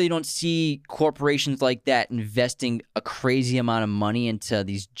 I really don't see corporations like that investing a crazy amount of money into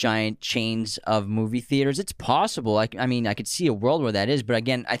these giant chains of movie theaters. It's possible. I mean, I could see a world where that is. But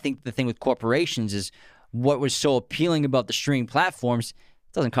again, I think the thing with corporations is what was so appealing about the streaming platforms,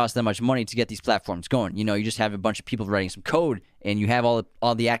 it doesn't cost that much money to get these platforms going. You know, you just have a bunch of people writing some code and you have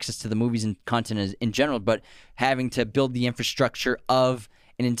all the access to the movies and content in general. But having to build the infrastructure of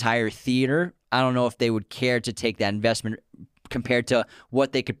an entire theater, I don't know if they would care to take that investment compared to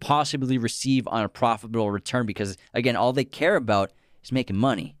what they could possibly receive on a profitable return, because again, all they care about is making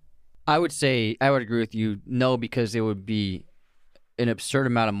money. I would agree with you, no, because it would be an absurd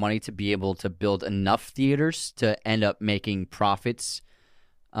amount of money to be able to build enough theaters to end up making profits.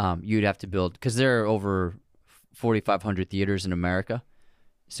 You'd have to build, because there are over 4,500 theaters in America,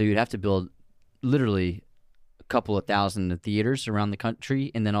 so you'd have to build literally a couple of thousand theaters around the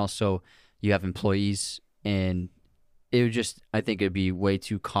country, and then also you have employees, and it would just, I think it'd be way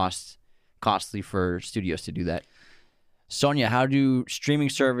too costly for studios to do that. Sonia, how do streaming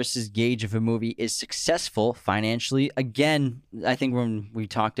services gauge if a movie is successful financially? Again, I think when we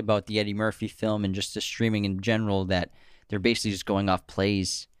talked about the Eddie Murphy film and just the streaming in general, that they're basically just going off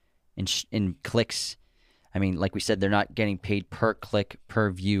plays and clicks. I mean, like we said, they're not getting paid per click,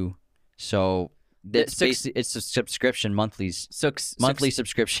 per view. So it's basically, it's a subscription, monthly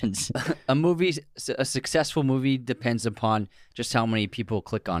subscriptions. A successful movie depends upon just how many people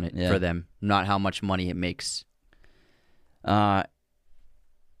click on it for them, not how much money it makes.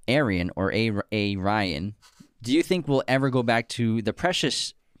 Arian or A Ryan, do you think we'll ever go back to the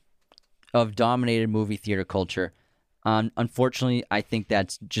precious of dominated movie theater culture? Unfortunately, I think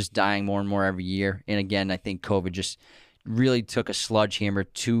that's just dying more and more every year. And again, I think COVID just really took a sledgehammer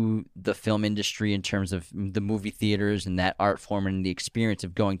to the film industry in terms of the movie theaters and that art form and the experience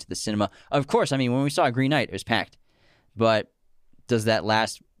of going to the cinema. Of course, I mean, when we saw Green Knight, it was packed. But does that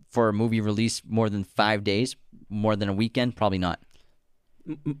last for a movie release more than 5 days, more than a weekend? Probably not.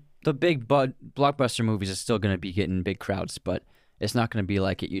 The big blockbuster movies are still going to be getting big crowds, but it's not going to be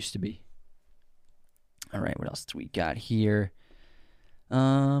like it used to be. All right, what else do we got here? A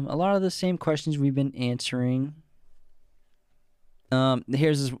lot of the same questions we've been answering.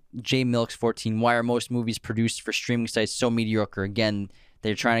 Here's J Milks 14. Why are most movies produced for streaming sites so mediocre? Again,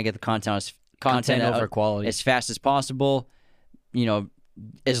 they're trying to get the content over quality as fast as possible. You know,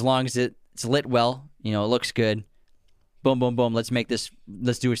 as long as it's lit well, you know, it looks good. Boom, boom, boom. Let's make this.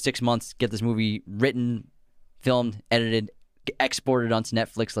 Let's do it 6 months. Get this movie written, filmed, edited, exported onto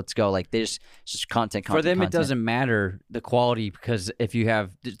Netflix. Let's go. Like there's just content. For them, it doesn't matter the quality, because if you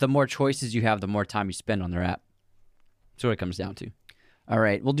have the more choices you have, the more time you spend on their app. That's what it comes down to. All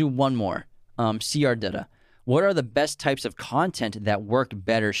right, we'll do one more. CR Data. What are the best types of content that work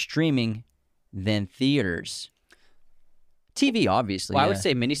better streaming than theaters? TV, obviously. Well, I would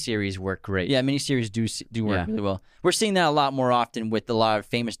say miniseries work great. Yeah, miniseries do work really well. We're seeing that a lot more often with a lot of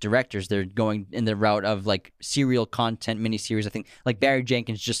famous directors. They're going in the route of like serial content miniseries. I think like Barry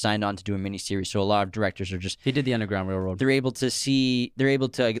Jenkins just signed on to do a miniseries, so a lot of directors are just... He did the Underground Railroad. They're able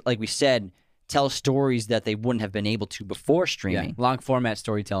to, like we said, tell stories that they wouldn't have been able to before streaming. Yeah, long format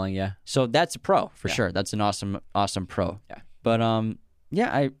storytelling, yeah. So that's a pro, for sure. That's an awesome pro. Yeah. But,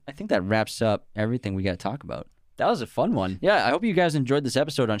 I think that wraps up everything we got to talk about. That was a fun one. Yeah, I hope you guys enjoyed this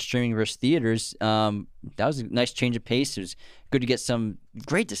episode on streaming versus theaters. That was a nice change of pace. It was good to get some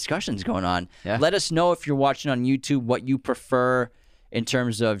great discussions going on. Yeah. Let us know if you're watching on YouTube what you prefer in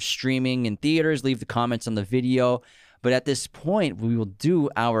terms of streaming and theaters. Leave the comments on the video. But at this point, we will do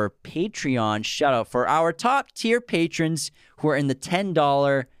our Patreon shout out for our top tier patrons who are in the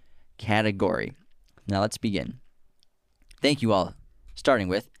 $10 category. Now let's begin. Thank you all. Starting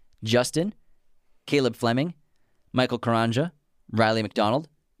with Justin, Caleb Fleming, Michael Karanja, Riley McDonald,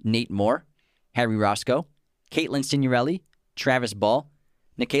 Nate Moore, Harry Roscoe, Caitlin Signorelli, Travis Ball,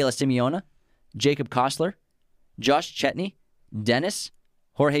 Nikayla Simeona, Jacob Kostler, Josh Chetney, Dennis,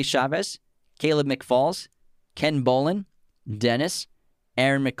 Jorge Chavez, Caleb McFalls, Ken Bolin, Dennis,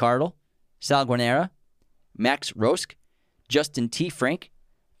 Aaron McCardle, Sal Guanera, Max Rosk, Justin T. Frank,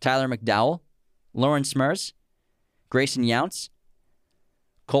 Tyler McDowell, Lauren Smurs, Grayson Younce,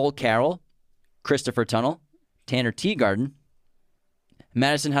 Cole Carroll, Christopher Tunnel, Tanner Teagarden,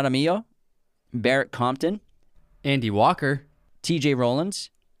 Madison Jaramillo, Barrett Compton, Andy Walker, TJ Rollins,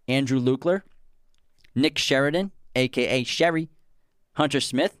 Andrew Lukler, Nick Sheridan, a.k.a. Sherry, Hunter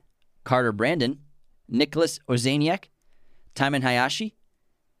Smith, Carter Brandon, Nicholas Ozaniak, Timon Hayashi,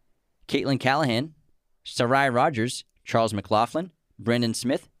 Caitlin Callahan, Sarai Rogers, Charles McLaughlin, Brandon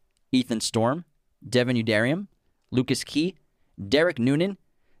Smith, Ethan Storm, Devin Udarium, Lucas Key, Derek Noonan,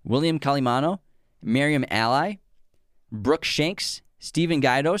 William Calimano, Miriam Ally, Brooke Shanks, Stephen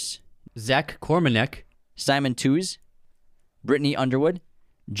Guidos, Zach Kormanek, Simon Tews, Brittany Underwood,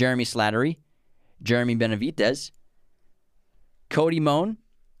 Jeremy Slattery, Jeremy Benavidez, Cody Moan,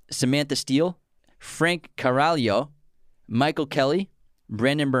 Samantha Steele, Frank Caralho, Michael Kelly,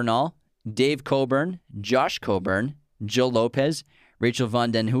 Brandon Bernal, Dave Coburn, Josh Coburn, Joe Lopez, Rachel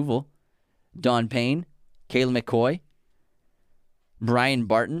Von Den Heuvel, Don Payne, Kayla McCoy, Brian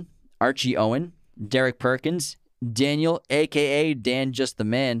Barton, Archie Owen, Derek Perkins, Daniel, a.k.a. Dan Just the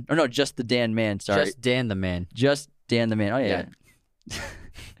Man. Or no, Just the Dan Man, sorry. Just Dan the Man. Just Dan the Man. Oh, yeah.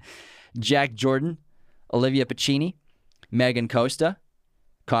 Jack Jordan, Olivia Pacini, Megan Costa,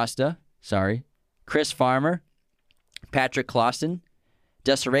 Chris Farmer, Patrick Clausen,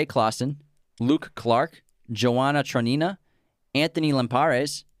 Desiree Clausen, Luke Clark, Joanna Tronina, Anthony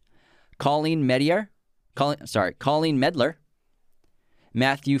Lampares, Colleen Medler,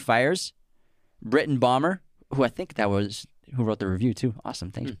 Matthew Fires, Britton Bomber, who I think that was who wrote the review too.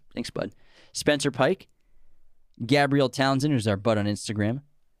 Awesome. Thanks, bud. Spencer Pike, Gabrielle Townsend, who's our bud on Instagram,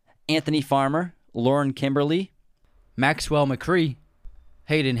 Anthony Farmer, Lauren Kimberly, Maxwell McCree,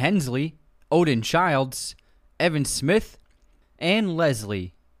 Hayden Hensley, Odin Childs, Evan Smith, and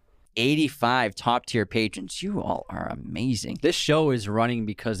Leslie. 85 top-tier patrons. You all are amazing. This show is running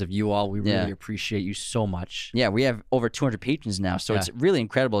because of you all. We really appreciate you so much. Yeah, we have over 200 patrons now, so it's really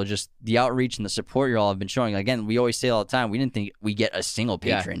incredible just the outreach and the support you all have been showing. Again, we always say all the time, we didn't think we get a single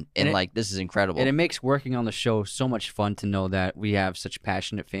patron, and this is incredible. And it makes working on the show so much fun to know that we have such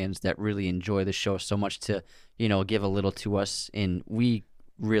passionate fans that really enjoy the show so much to, give a little to us, and we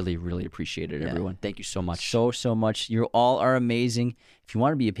really, really appreciate it, everyone. Thank you so much. So much. You all are amazing. If you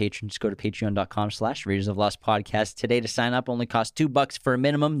want to be a patron, just go to patreon.com/Raiders of Lost Podcast today to sign up. Only costs $2 for a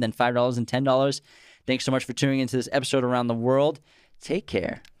minimum, then $5 and $10. Thanks so much for tuning into this episode around the world. Take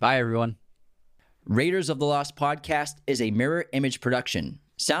care. Bye, everyone. Raiders of the Lost Podcast is a mirror image production.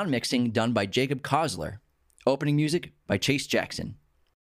 Sound mixing done by Jacob Kostler. Opening music by Chase Jackson.